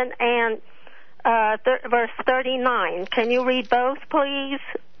 37 and verse 39. Can you read both, please?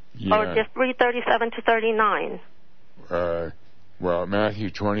 Yeah. Or just read 37 to 39? Well, Matthew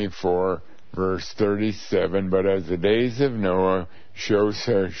 24, verse 37, "But as the days of Noah, so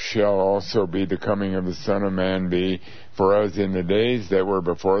shall also be the coming of the Son of Man be. For as in the days that were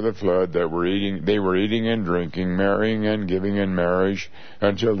before the flood, they were eating and drinking, marrying and giving in marriage,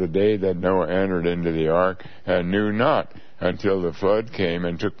 until the day that Noah entered into the ark, and knew not until the flood came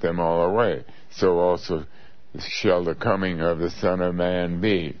and took them all away. So also shall the coming of the Son of Man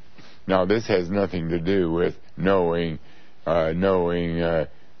be." Now, this has nothing to do with knowing, but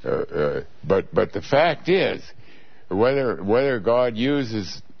the fact is, whether God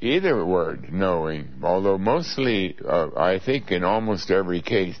uses either word, knowing, although mostly, I think in almost every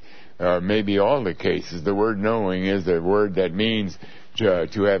case, maybe all the cases, the word knowing is a word that means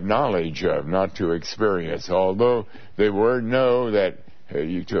to have knowledge of, not to experience. Although the word know that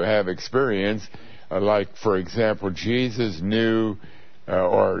to have experience, like, for example, Jesus knew,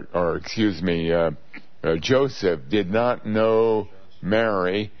 Joseph did not know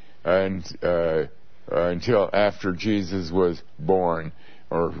Mary until after Jesus was born,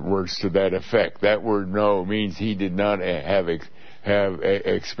 or words to that effect. That word know means he did not have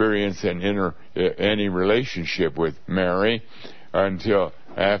experience and any relationship with Mary until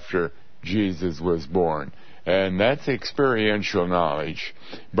after Jesus was born. And that's experiential knowledge.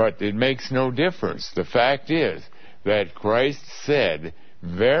 But it makes no difference. The fact is that Christ said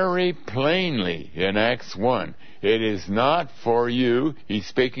very plainly in Acts 1, it is not for you, he's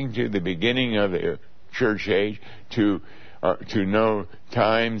speaking to the beginning of the church age, to know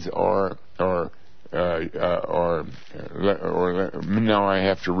times or now I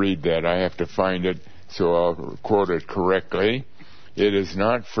have to read that. I have to find it so I'll quote it correctly. It is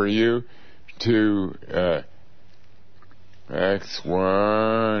not for you to Acts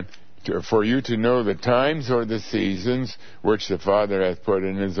 1, for you to know the times or the seasons which the Father hath put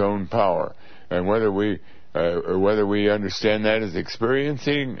in his own power. And whether we understand that as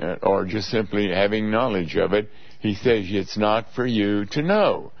experiencing or just simply having knowledge of it, he says it's not for you to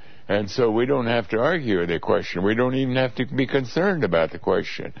know. And so we don't have to argue the question. We don't even have to be concerned about the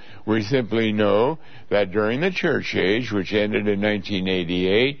question. We simply know that during the church age, which ended in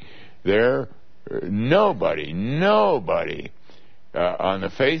 1988, nobody on the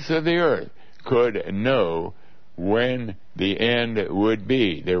face of the earth could know when the end would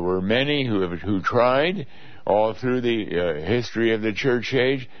be. There were many who tried all through the history of the church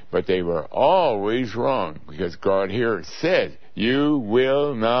age, but they were always wrong, because God here says, you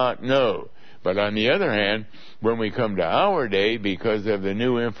will not know. But on the other hand, when we come to our day, because of the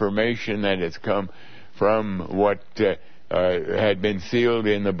new information that has come from what had been sealed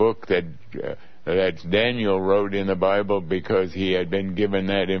in the book that Daniel wrote in the Bible, because he had been given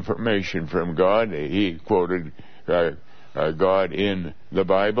that information from God. He quoted God in the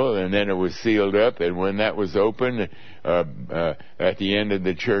Bible, and then it was sealed up, and when that was opened at the end of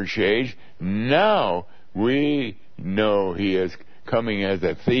the church age, now we know he is coming as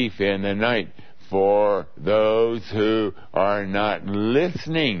a thief in the night for those who are not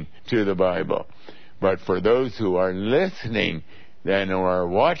listening to the Bible. But for those who are listening and who are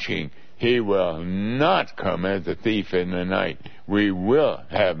watching, he will not come as a thief in the night. We will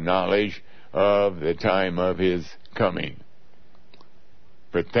have knowledge of the time of his coming.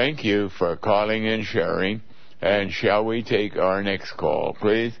 But thank you for calling and sharing. And shall we take our next call,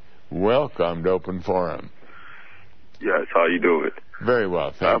 please? Welcome to Open Forum. Yes, how you doing? Very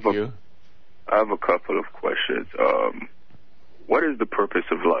well, thank you. I have a couple of questions. What is the purpose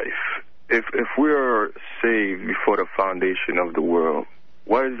of life? If we are saved before the foundation of the world,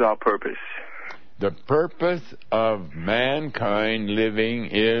 what is our purpose? The purpose of mankind living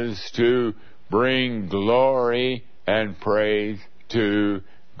is to bring glory and praise to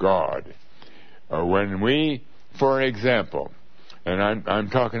God. When we, for example, and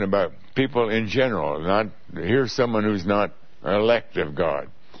I'm talking about people in general, here's someone who's not elect of God.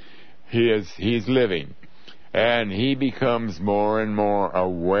 He's living, and he becomes more and more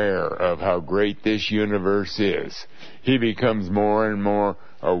aware of how great this universe is. He becomes more and more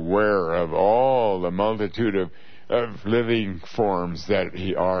aware of all the multitude of living forms that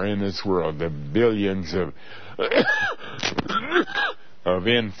are in this world, the billions of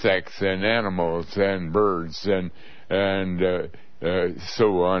insects and animals and birds and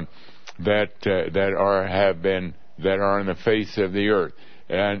so on that are on the face of the earth.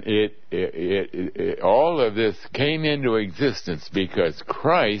 And all of this came into existence because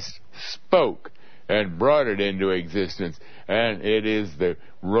Christ spoke and brought it into existence. And it is the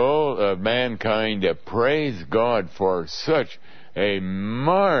role of mankind to praise God for such a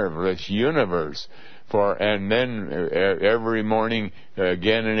marvelous universe. And then every morning,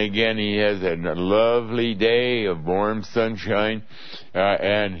 again and again, he has a lovely day of warm sunshine,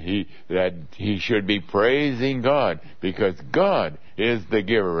 and he should be praising God, because God is the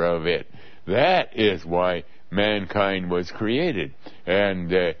giver of it. That is why mankind was created,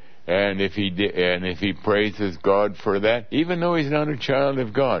 and if he praises God for that, even though he's not a child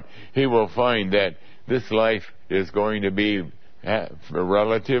of God, he will find that this life is going to be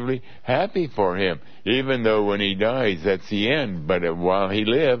relatively happy for him, even though when he dies that's the end. But while he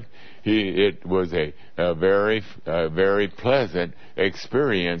lived, it was a very pleasant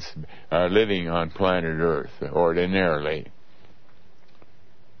experience living on planet Earth ordinarily.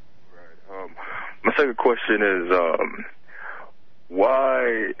 Right. My second question is,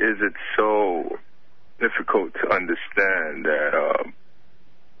 why is it so difficult to understand that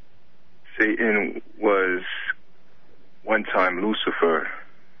Satan was one time Lucifer,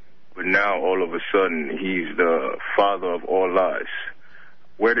 but now all of a sudden he's the father of all lies?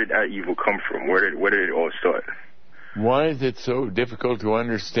 Where did that evil come from? Where did it all start? Why is it so difficult to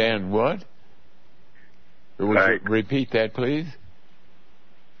understand what? Would you repeat that, please?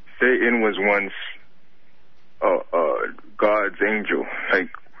 Satan was once God's angel,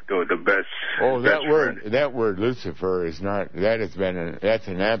 like the best. Oh, best that word Lucifer is not. That's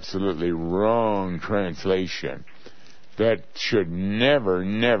an absolutely wrong translation. That should never,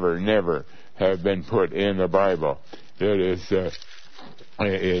 never, never have been put in the Bible. It is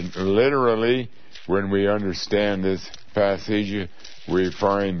literally, when we understand this passage, we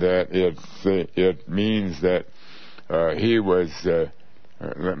find that it means that he was.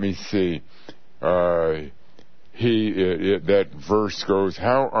 Let me see. That verse goes,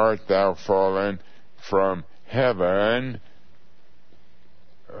 "How art thou fallen from heaven?"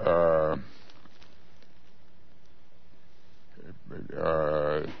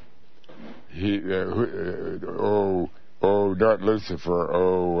 Not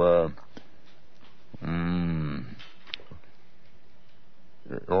Lucifer.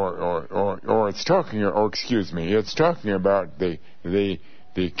 It's talking. Excuse me. It's talking about the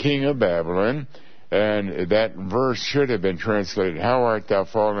king of Babylon, and that verse should have been translated, "How art thou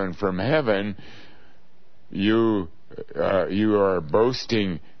fallen from heaven? You are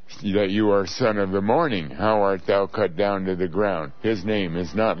boasting that you are son of the morning. How art thou cut down to the ground?" His name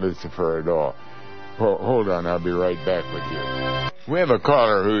is not Lucifer at all. Hold on, I'll be right back with you. We have a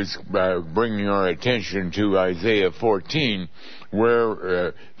caller who's bringing our attention to Isaiah 14,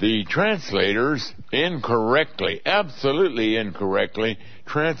 where the translators absolutely incorrectly,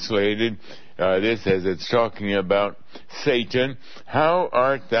 translated this as it's talking about Satan. "How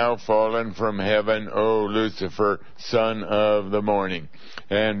art thou fallen from heaven, O Lucifer, son of the morning?"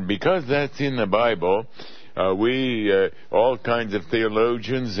 And because that's in the Bible, all kinds of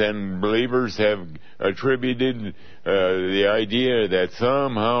theologians and believers have attributed the idea that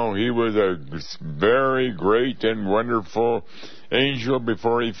somehow he was a very great and wonderful angel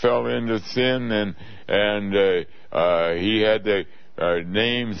before he fell into sin, and he had the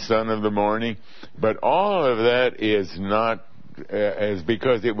name Son of the Morning. But all of that is not as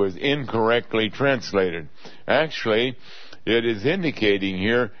because it was incorrectly translated. Actually, it is indicating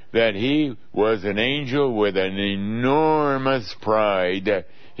here that he was an angel with an enormous pride.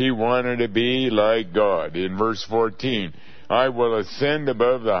 He wanted to be like God. In verse 14, "I will ascend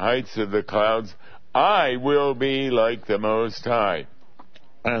above the heights of the clouds. I will be like the Most High."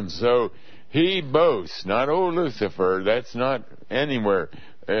 And so he boasts, not, "Oh, Lucifer," that's not anywhere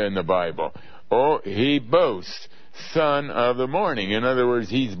in the Bible. Oh, he boasts, "Son of the morning." In other words,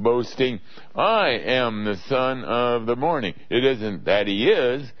 he's boasting, "I am the son of the morning." It isn't that he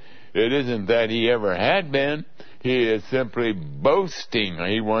is. It isn't that he ever had been. He is simply boasting.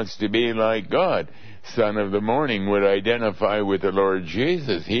 He wants to be like God. Son of the morning would identify with the Lord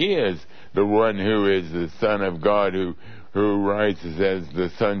Jesus. He is the one who is the Son of God, who rises as the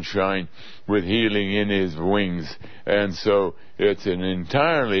sunshine with healing in his wings. And so it's an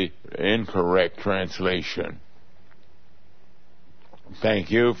entirely incorrect translation. Thank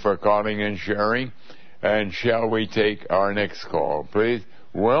you for calling and sharing. And shall we take our next call, please?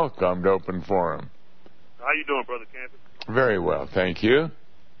 Welcome to Open Forum. How you doing, Brother Campbell? Very well, thank you.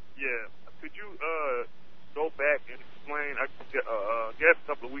 Yeah. Could you go back and explain? I guess a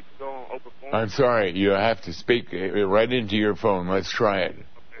couple of weeks ago on Open Forum. I'm sorry, you have to speak right into your phone. Let's try it.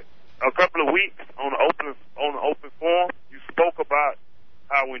 Okay. A couple of weeks on the Open Forum, you spoke about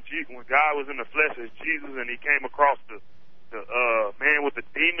how when God was in the flesh as Jesus, and he came across the man with the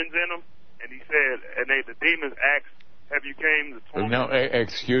demons in him, and he said, the demons asked, "Have you came to torment?" Now,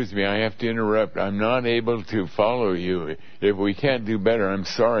 excuse me, I have to interrupt. I'm not able to follow you. If we can't do better, I'm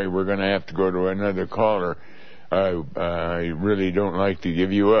sorry. We're going to have to go to another caller. I really don't like to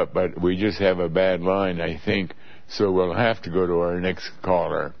give you up, but we just have a bad line, I think, so we'll have to go to our next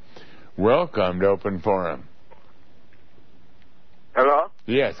caller. Welcome to Open Forum. Hello?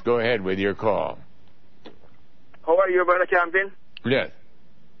 Yes, go ahead with your call. How are you, Brother Campbell? Yes.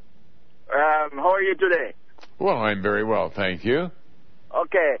 How are you today? Well, I'm very well, thank you.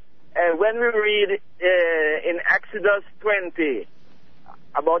 Okay. When we read in Exodus 20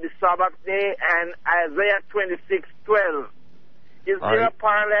 about the Sabbath day and Isaiah 26:12, is there a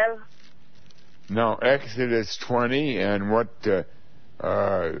parallel? No, Exodus 20 and what?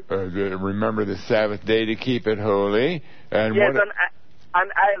 Remember the Sabbath day to keep it holy. And yes,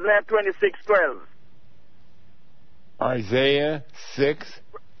 and Isaiah 26:12. Isaiah 26.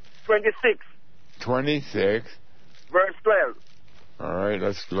 Verse 12. All right,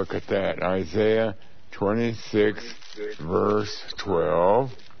 let's look at that. Isaiah 26, verse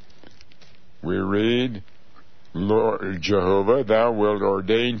 12. We read, "Lord Jehovah, thou wilt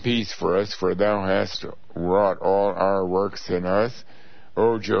ordain peace for us, for thou hast wrought all our works in us.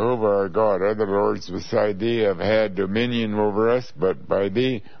 O Jehovah our God, other lords beside thee have had dominion over us, but by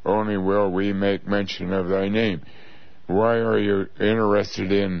thee only will we make mention of thy name." why are you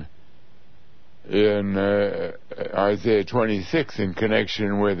interested in Isaiah 26 in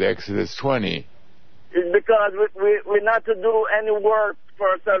connection with Exodus 20? It's because we're not to do any work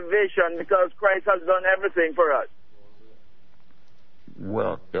for salvation because Christ has done everything for us.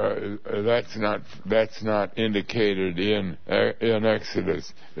 Well, that's not indicated in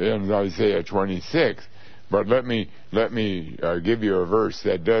Exodus, in Isaiah 26. But let me give you a verse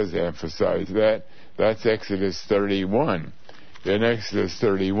that does emphasize that. That's Exodus 31. In Exodus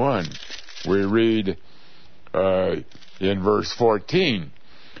 31, we read in verse 14,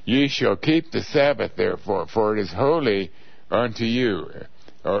 "Ye shall keep the Sabbath, therefore, for it is holy unto you."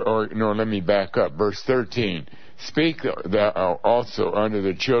 Let me back up. Verse 13. "Speak thou also unto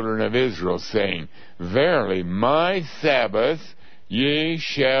the children of Israel, saying, Verily my Sabbath ye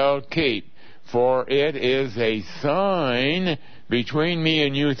shall keep, for it is a sign between me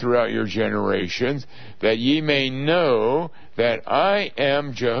and you throughout your generations, that ye may know that I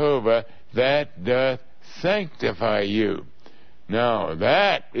am Jehovah that doth sanctify you." Now,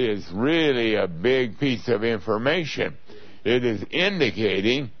 that is really a big piece of information. It is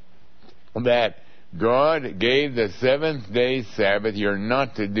indicating that God gave the seventh-day Sabbath. You're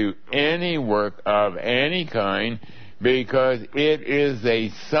not to do any work of any kind because it is a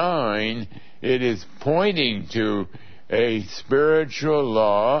sign. It is pointing to a spiritual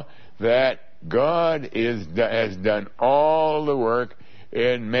law that God has done all the work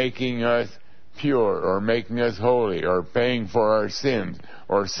in making us pure or making us holy or paying for our sins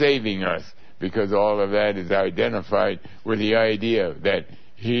or saving us, because all of that is identified with the idea that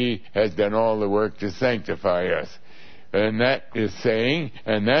He has done all the work to sanctify us. And that is saying,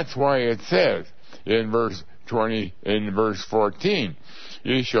 and that's why it says in verse 14,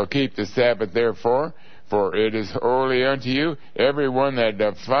 "Ye shall keep the Sabbath therefore, for it is holy unto you. Every one that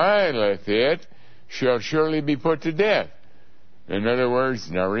defileth it shall surely be put to death." In other words,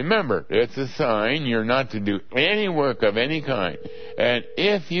 now remember, it's a sign. You're not to do any work of any kind. And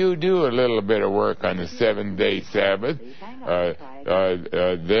if you do a little bit of work on the seventh-day Sabbath,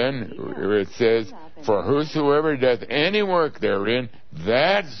 then it says, "For whosoever doth any work therein,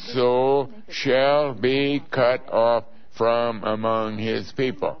 that soul shall be cut off from among his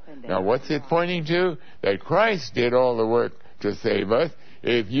people." Now, what's it pointing to? That Christ did all the work to save us.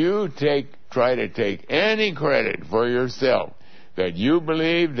 If you try to take any credit for yourself, that you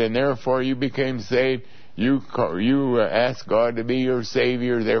believed and therefore you became saved, you asked God to be your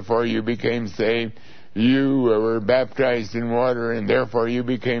Savior, therefore you became saved, you were baptized in water and therefore you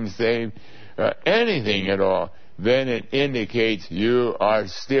became saved, anything at all, then it indicates you are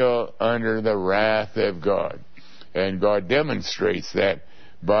still under the wrath of God. And God demonstrates that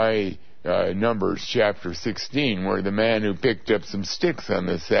by Numbers chapter 16, where the man who picked up some sticks on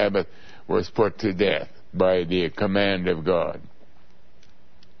the Sabbath was put to death by the command of God.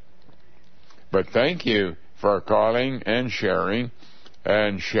 But thank you for calling and sharing.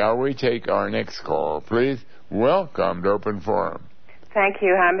 And shall we take our next call, please? Welcome to Open Forum. Thank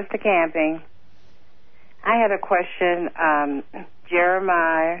you. Hi, Mr. Camping. I had a question.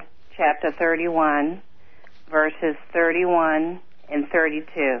 Jeremiah chapter 31, verses 31 and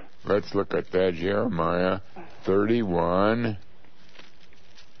 32. Let's look at that. Jeremiah 31,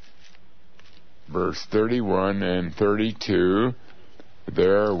 verse 31 and 32.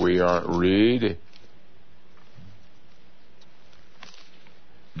 There we read,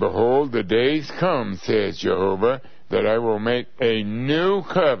 "Behold, the days come, says Jehovah, that I will make a new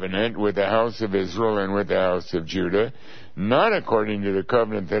covenant with the house of Israel and with the house of Judah, not according to the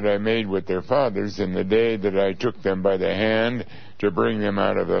covenant that I made with their fathers in the day that I took them by the hand to bring them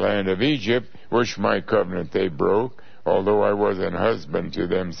out of the land of Egypt, which my covenant they broke, although I was an husband to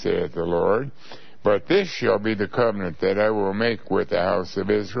them, saith the Lord. But this shall be the covenant that I will make with the house of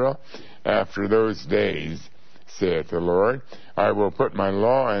Israel after those days, saith the Lord. I will put my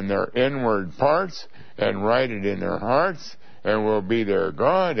law in their inward parts and write it in their hearts, and will be their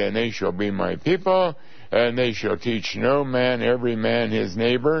God, and they shall be my people, and they shall teach no man, every man his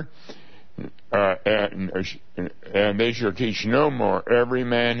neighbor, and they shall teach no more every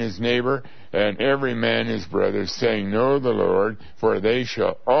man his neighbor, and every man his brother, saying, Know the Lord, for they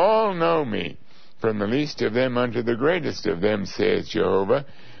shall all know me, from the least of them unto the greatest of them, saith Jehovah.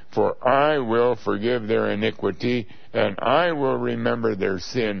 For I will forgive their iniquity, and I will remember their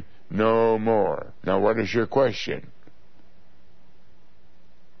sin no more. Now, what is your question?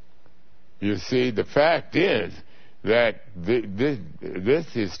 You see, the fact is that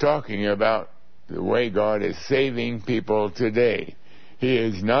this is talking about the way God is saving people today. He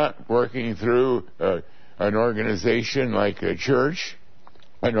is not working through an organization like a church,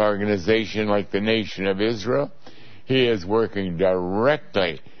 an organization like the nation of Israel. He is working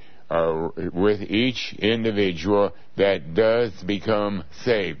directly with each individual that does become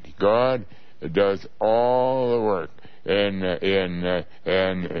saved. God does all the work, and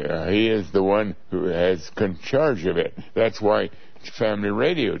He is the one who has charge of it. That's why Family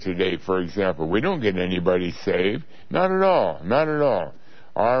Radio today, for example, we don't get anybody saved. Not at all. Not at all.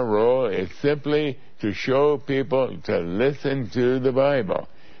 Our role is simply to show people to listen to the Bible.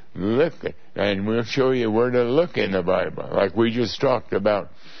 Look, and we'll show you where to look in the Bible, like we just talked about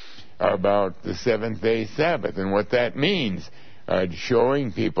the seventh-day Sabbath and what that means,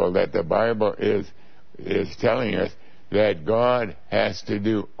 showing people that the Bible is telling us that God has to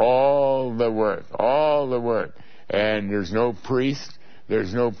do all the work, and there's no priest,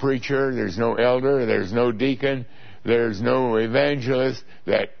 there's no preacher, there's no elder, there's no deacon, there's no evangelist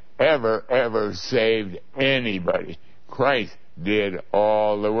that ever saved anybody. Christ did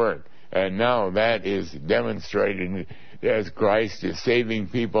all the work, and now that is demonstrated as Christ is saving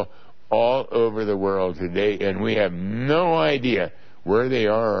people all over the world today, and we have no idea where they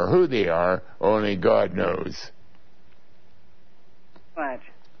are or who they are. Only God knows. Right.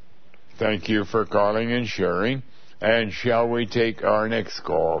 Thank you for calling and sharing. And shall we take our next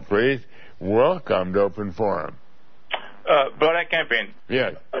call, please? Welcome to Open Forum. Brother Camping.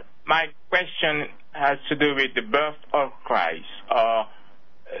 Yes. My question has to do with the birth of Christ.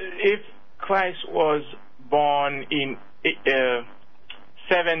 If Christ was born in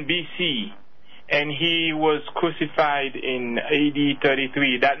 7 BC and he was crucified in AD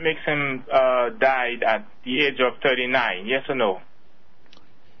 33, that makes him died at the age of 39, yes or no?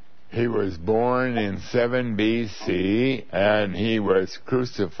 He was born in 7 BC and he was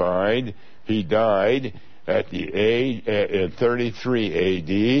crucified. He died at the age at 33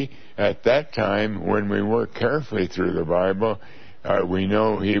 AD. At that time, when we work carefully through the Bible, we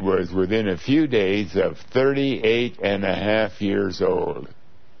know he was within a few days of 38 and a half years old.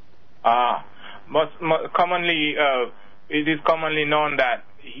 Commonly, it is commonly known that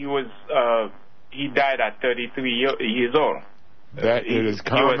he died at 33 years old. That it is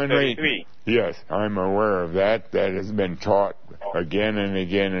commonly, yes, I'm aware of that. That has been taught again and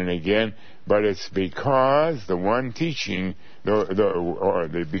again and again. But it's because the one teaching,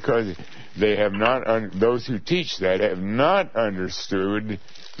 because they have not, those who teach that have not understood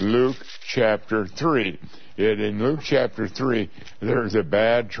Luke chapter 3. In Luke chapter 3, there's a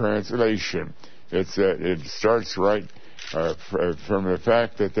bad translation. It starts right from the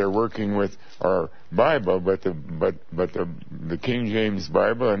fact that they're working with our Bible, but the King James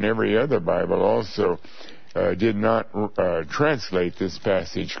Bible and every other Bible also did not translate this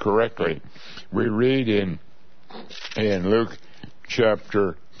passage correctly. We read in Luke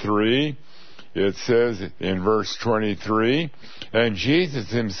chapter 3, it says in verse 23, "And Jesus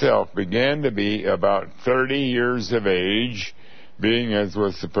himself began to be about 30 years of age, being, as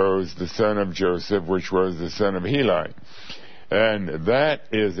was supposed, the son of Joseph, which was the son of Heli." And that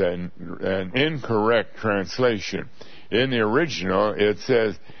is an incorrect translation. In the original, it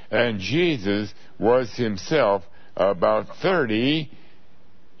says, "And Jesus was himself about 30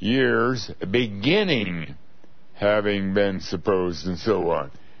 years beginning, having been supposed," and so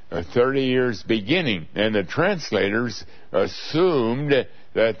on. 30 years beginning. And the translators assumed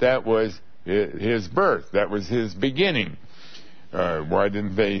that was his birth. That was his beginning. Why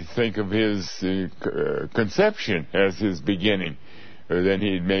didn't they think of his conception as his beginning? Then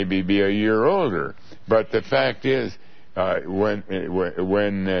he'd maybe be a year older. But the fact is, when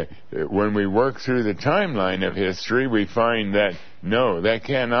we work through the timeline of history, we find that no, that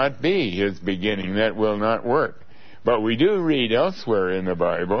cannot be his beginning. That will not work. But we do read elsewhere in the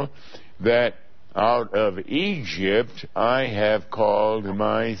Bible that out of Egypt I have called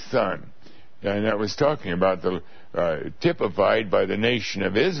my son. And that was talking about typified by the nation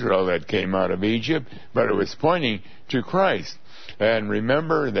of Israel that came out of Egypt, but it was pointing to Christ. And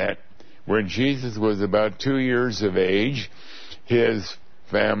remember that when Jesus was about 2 years of age, his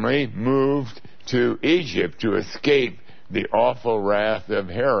family moved to Egypt to escape the awful wrath of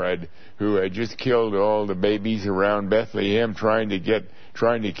Herod, who had just killed all the babies around Bethlehem trying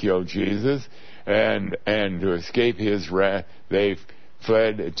to kill Jesus, and to escape his wrath, they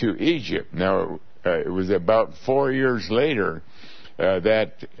fled to Egypt. Now, it was about 4 years later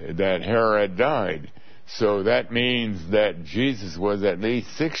that Herod died. So that means that Jesus was at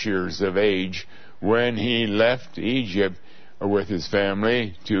least 6 years of age when he left Egypt with his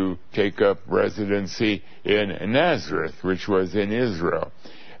family to take up residency in Nazareth, which was in Israel.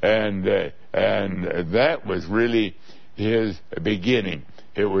 And that was really his beginning.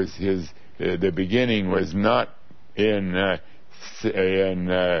 It was the beginning was not in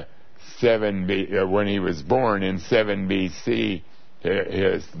when he was born in 7 B.C.,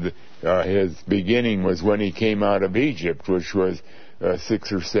 his beginning was when he came out of Egypt, which was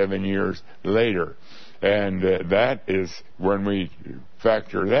 6 or 7 years later. And that is, when we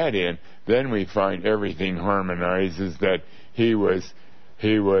factor that in, then we find everything harmonizes, that he was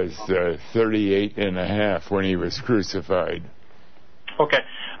 38 and a half when he was crucified. Okay.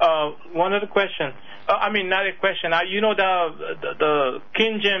 One other question. Not a question. The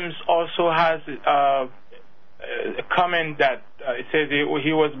King James also has a comment that it says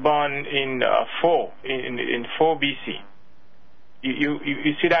he was born in 4 BC.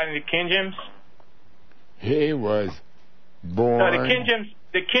 You see that in the King James? He was born. No, the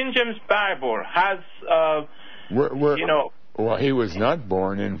King James Bible has. Well, he was not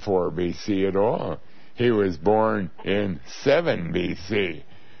born in 4 BC at all. He was born in 7 BC.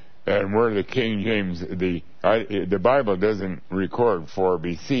 And where the King James, the Bible doesn't record 4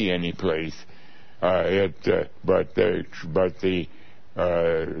 BC any place. But the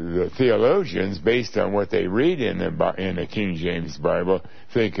theologians, based on what they read in the King James Bible,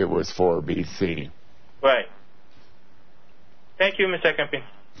 think it was 4 BC. Right. Thank you, Mr. Camping.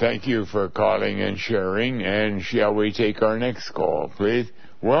 Thank you for calling and sharing. And shall we take our next call, please?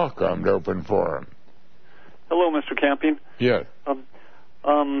 Welcome to Open Forum. Hello, Mr. Camping. Yes.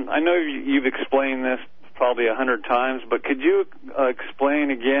 I know you've explained this probably 100 times, but could you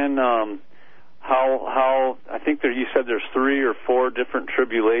explain again how I think you said there's 3 or 4 different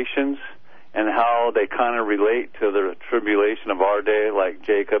tribulations, and how they kind of relate to the tribulation of our day, like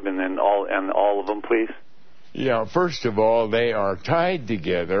Jacob, and then all of them, please? Yeah, first of all, they are tied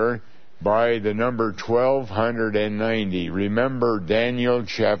together by the number 1290. Remember Daniel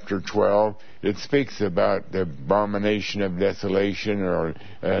chapter 12? It speaks about the abomination of desolation,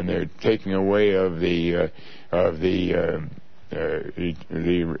 and the taking away of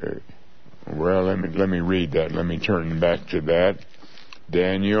well, let me read that. Let me turn back to that.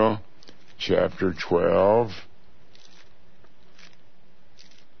 Daniel chapter 12.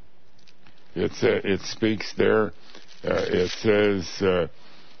 It speaks there. It says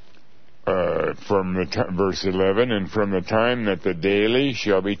from verse 11, and from the time that the daily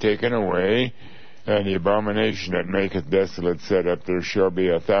shall be taken away, and the abomination that maketh desolate set up, there shall be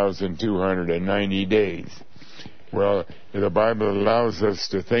 1,290 days. Well, the Bible allows us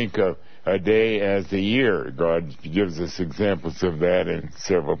to think of a day as the year. God gives us examples of that in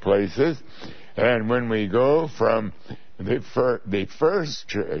several places. And when we go from the first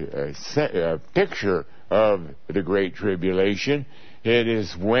picture of the Great Tribulation, it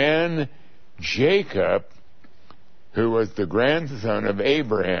is when Jacob, who was the grandson of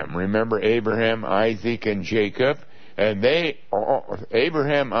Abraham, remember Abraham, Isaac, and Jacob, and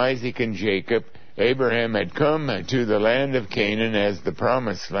Abraham, Isaac, and Jacob, Abraham had come to the land of Canaan as the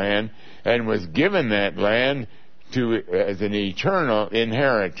promised land, and was given that land as an eternal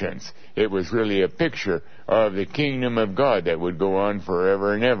inheritance. It was really a picture of the kingdom of God that would go on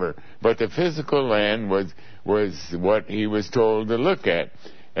forever and ever. But the physical land was what he was told to look at.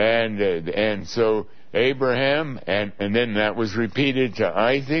 And so Abraham, and then that was repeated to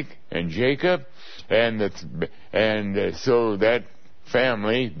Isaac and Jacob, and so that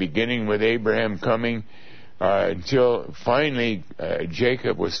family, beginning with Abraham coming, until finally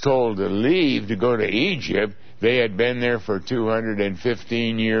Jacob was told to leave to go to Egypt. They had been there for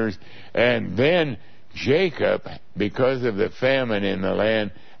 215 years, and then Jacob, because of the famine in the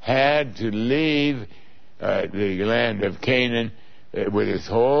land, had to leave the land of Canaan with his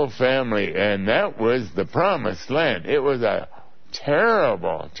whole family, and that was the promised land. It was a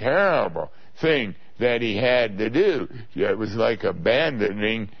terrible, terrible thing that he had to do. It was like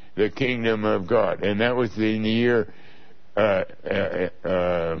abandoning the kingdom of God, and that was in the year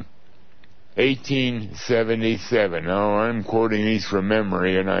 1877. Now, I'm quoting these from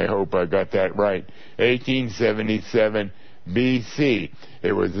memory, and I hope I got that right. 1877 BC.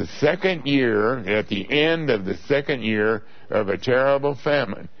 It was the second year, at the end of the second year of a terrible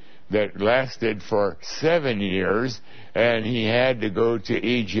famine that lasted for 7 years, and he had to go to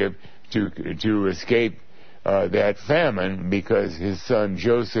Egypt to escape that famine, because his son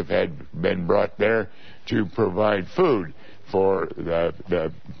Joseph had been brought there to provide food for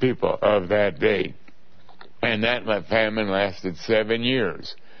the people of that day. And that famine lasted 7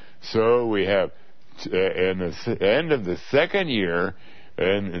 years. So we have, in the end of the second year,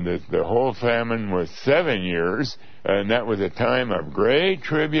 and the whole famine was 7 years, and that was a time of great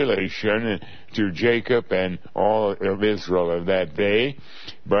tribulation to Jacob and all of Israel of that day.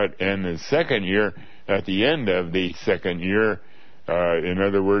 But in the second year, at the end of the second year, In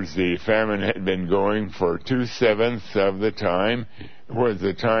other words, the famine had been going for 2/7 of the time. It was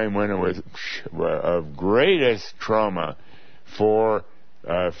the time when it was of greatest trauma for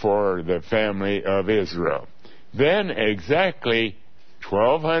the family of Israel. Then, exactly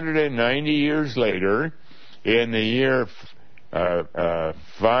 1,290 years later, in the year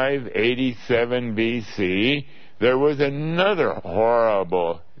 587 BC, there was another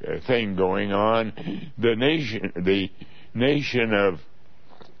horrible thing going on. The nation of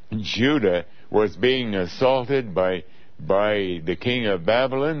Judah was being assaulted by the king of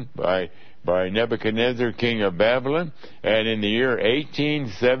Babylon, by Nebuchadnezzar, king of Babylon, and in the year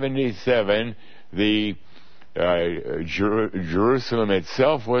 1877, Jerusalem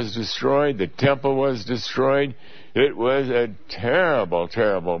itself was destroyed, the temple was destroyed. It was a terrible,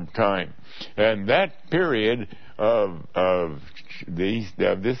 terrible time. And that period of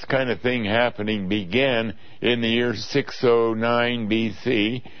this kind of thing happening began in the year 609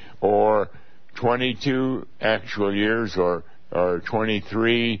 BC, or 22 actual years, or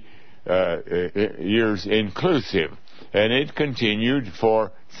 23 years inclusive. And it continued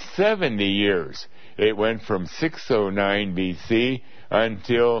for 70 years. It went from 609 BC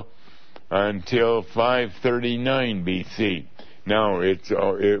until 539 BC. Now,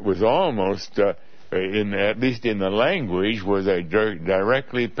 it was almost, at least in the language, was a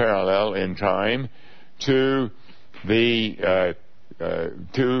directly parallel in time to the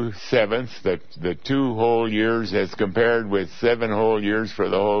 2/7, the 2 whole years as compared with 7 whole years for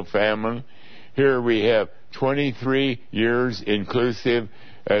the whole family. Here we have 23 years inclusive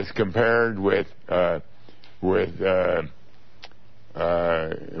as compared with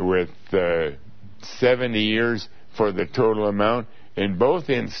 70 years for the total amount. In both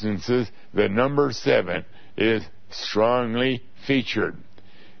instances, the number 7 is strongly featured.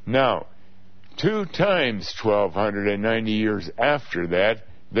 Now, 2 times 1,290 years after that,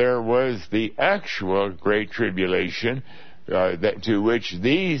 there was the actual Great Tribulation, to which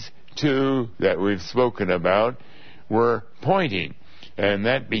these 2 that we've spoken about were pointing. And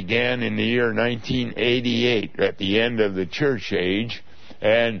that began in the year 1988, at the end of the church age,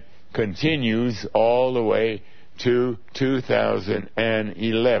 and continues all the way to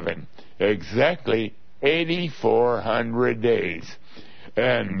 2011. Exactly 8,400 days.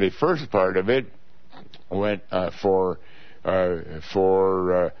 And the first part of it went for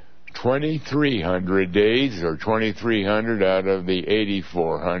 2,300 days, or 2,300 out of the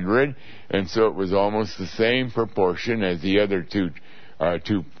 8,400, and so it was almost the same proportion as the other two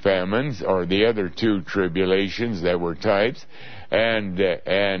famines, or the other 2 tribulations that were types, and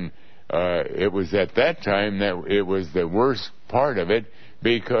it was at that time that it was the worst part of it,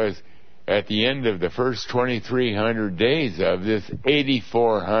 because at the end of the first 2,300 days of this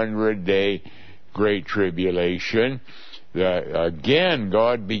 8,400-day Great Tribulation, again,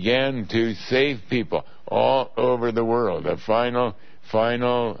 God began to save people all over the world, a final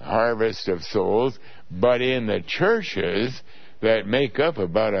harvest of souls. But in the churches that make up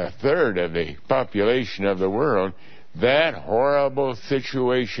about 1/3 of the population of the world, that horrible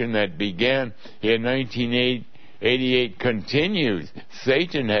situation that began in 1988 continues.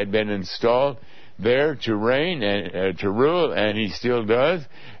 Satan had been installed there to reign and to rule, and he still does,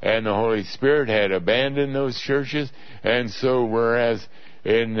 and the Holy Spirit had abandoned those churches. And so, whereas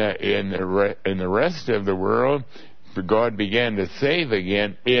in the rest of the world, God began to save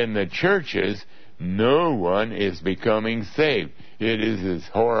again, in the churches, no one is becoming saved. It is as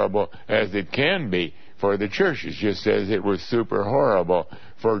horrible as it can be for the churches, just as it was super horrible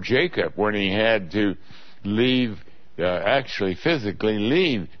for Jacob when he had to leave, actually physically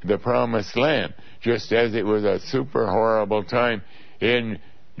leave the promised land, just as it was a super horrible time in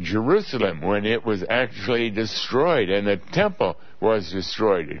Jerusalem when it was actually destroyed and the temple was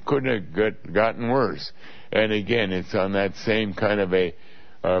destroyed. It couldn't have gotten worse. And again, it's on that same kind of a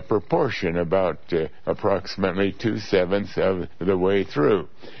proportion, about approximately 2/7 of the way through.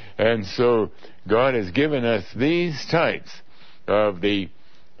 And so God has given us these types of the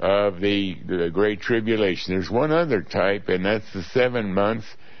Great Tribulation. There's one other type, and that's the 7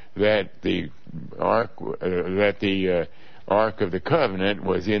 months that the Ark of the Covenant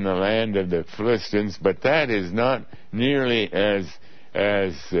was in the land of the Philistines, but that is not nearly as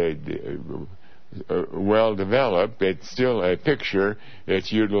well developed. It's still a picture that's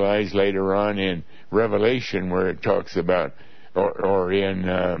utilized later on in Revelation, where it talks about, or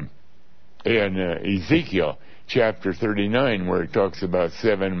in Ezekiel chapter 39, where it talks about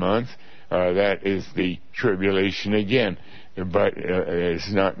 7 months. That is the tribulation again, but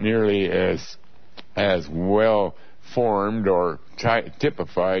it's not nearly as well formed or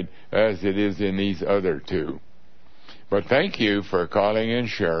typified as it is in these other 2. But thank you for calling and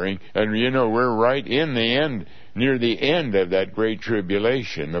sharing. And you know, we're right in the end, near the end of that great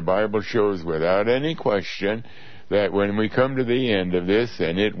tribulation. The Bible shows without any question that when we come to the end of this,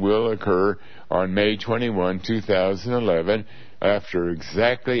 and it will occur on May 21, 2011, after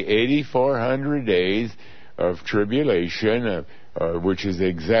exactly 8,400 days of tribulation, which is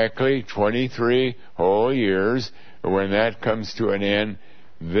exactly 23 whole years, when that comes to an end,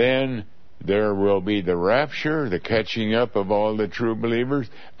 then there will be the rapture, the catching up of all the true believers,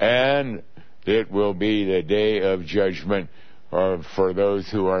 and it will be the day of judgment for those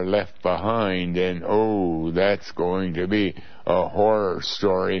who are left behind. And oh, that's going to be a horror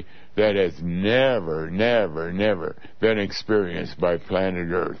story that has never been experienced by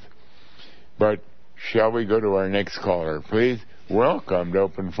planet Earth. But shall we go to our next caller, please? Welcome to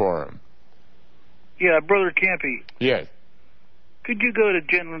Open Forum. Yeah, Brother Campy. Yes. Could you go to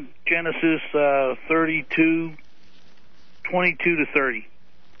Genesis 32, 22 to 30?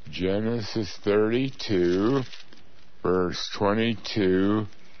 Genesis 32, verse 22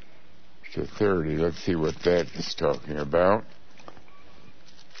 to 30. Let's see what that is talking about.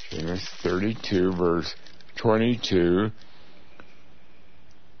 Genesis 32, verse 22.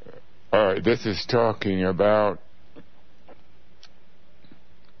 All right, this is talking about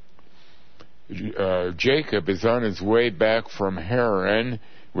Jacob is on his way back from Haran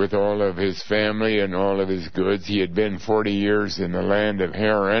with all of his family and all of his goods. He had been 40 years in the land of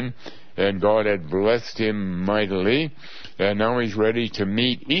Haran, and God had blessed him mightily. And now he's ready to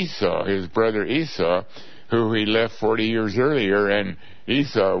meet Esau, his brother Esau, who he left 40 years earlier. And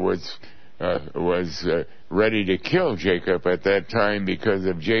Esau was ready to kill Jacob at that time because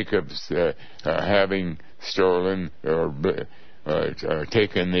of Jacob's having stolen or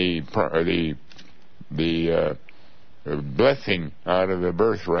taken the blessing out of the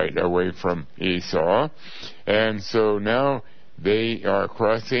birthright away from Esau. And so now they are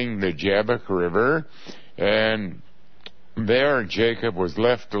crossing the Jabbok River, and there Jacob was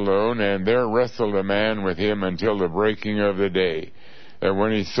left alone, and there wrestled a man with him until the breaking of the day. And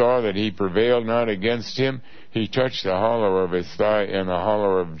when he saw that he prevailed not against him, he touched the hollow of his thigh, and the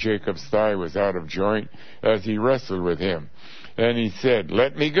hollow of Jacob's thigh was out of joint as he wrestled with him. And he said,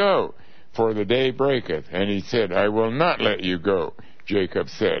 "Let me go, for the day breaketh." And he said, "I will not let you go," Jacob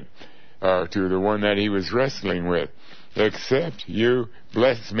said to the one that he was wrestling with, "except you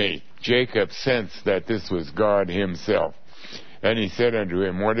bless me." Jacob sensed that this was God himself. And he said unto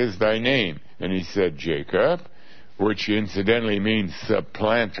him, "What is thy name?" And he said, "Jacob," which incidentally means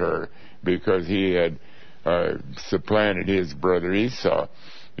supplanter, because he had supplanted his brother Esau.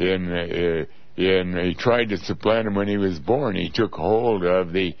 He tried to supplant him when he was born. He took hold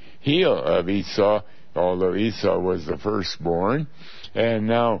of the heel of Esau, although Esau was the firstborn. And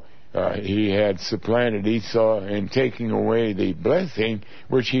now he had supplanted Esau in taking away the blessing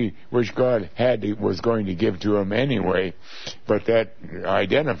which God was going to give to him anyway, but that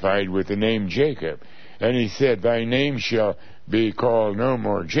identified with the name Jacob. And he said, "Thy name shall be called no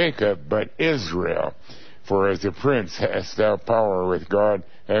more Jacob, but Israel. For as a prince hast thou power with God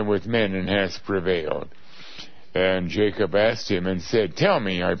and with men, and hast prevailed." And Jacob asked him and said, "Tell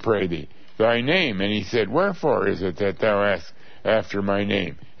me, I pray thee, thy name." And he said, "Wherefore is it that thou ask after my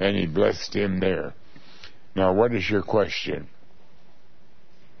name?" And he blessed him there. Now, what is your question?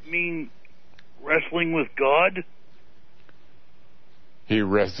 You mean wrestling with God? He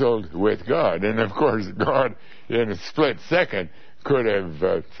wrestled with God. And of course, God, in a split second, could have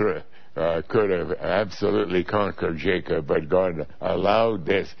absolutely conquered Jacob, but God allowed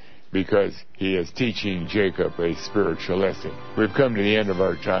this because he is teaching Jacob a spiritual lesson. We've come to the end of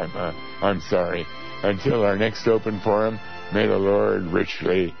our time. I'm sorry. Until our next Open Forum, may the Lord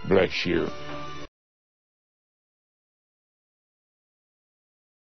richly bless you.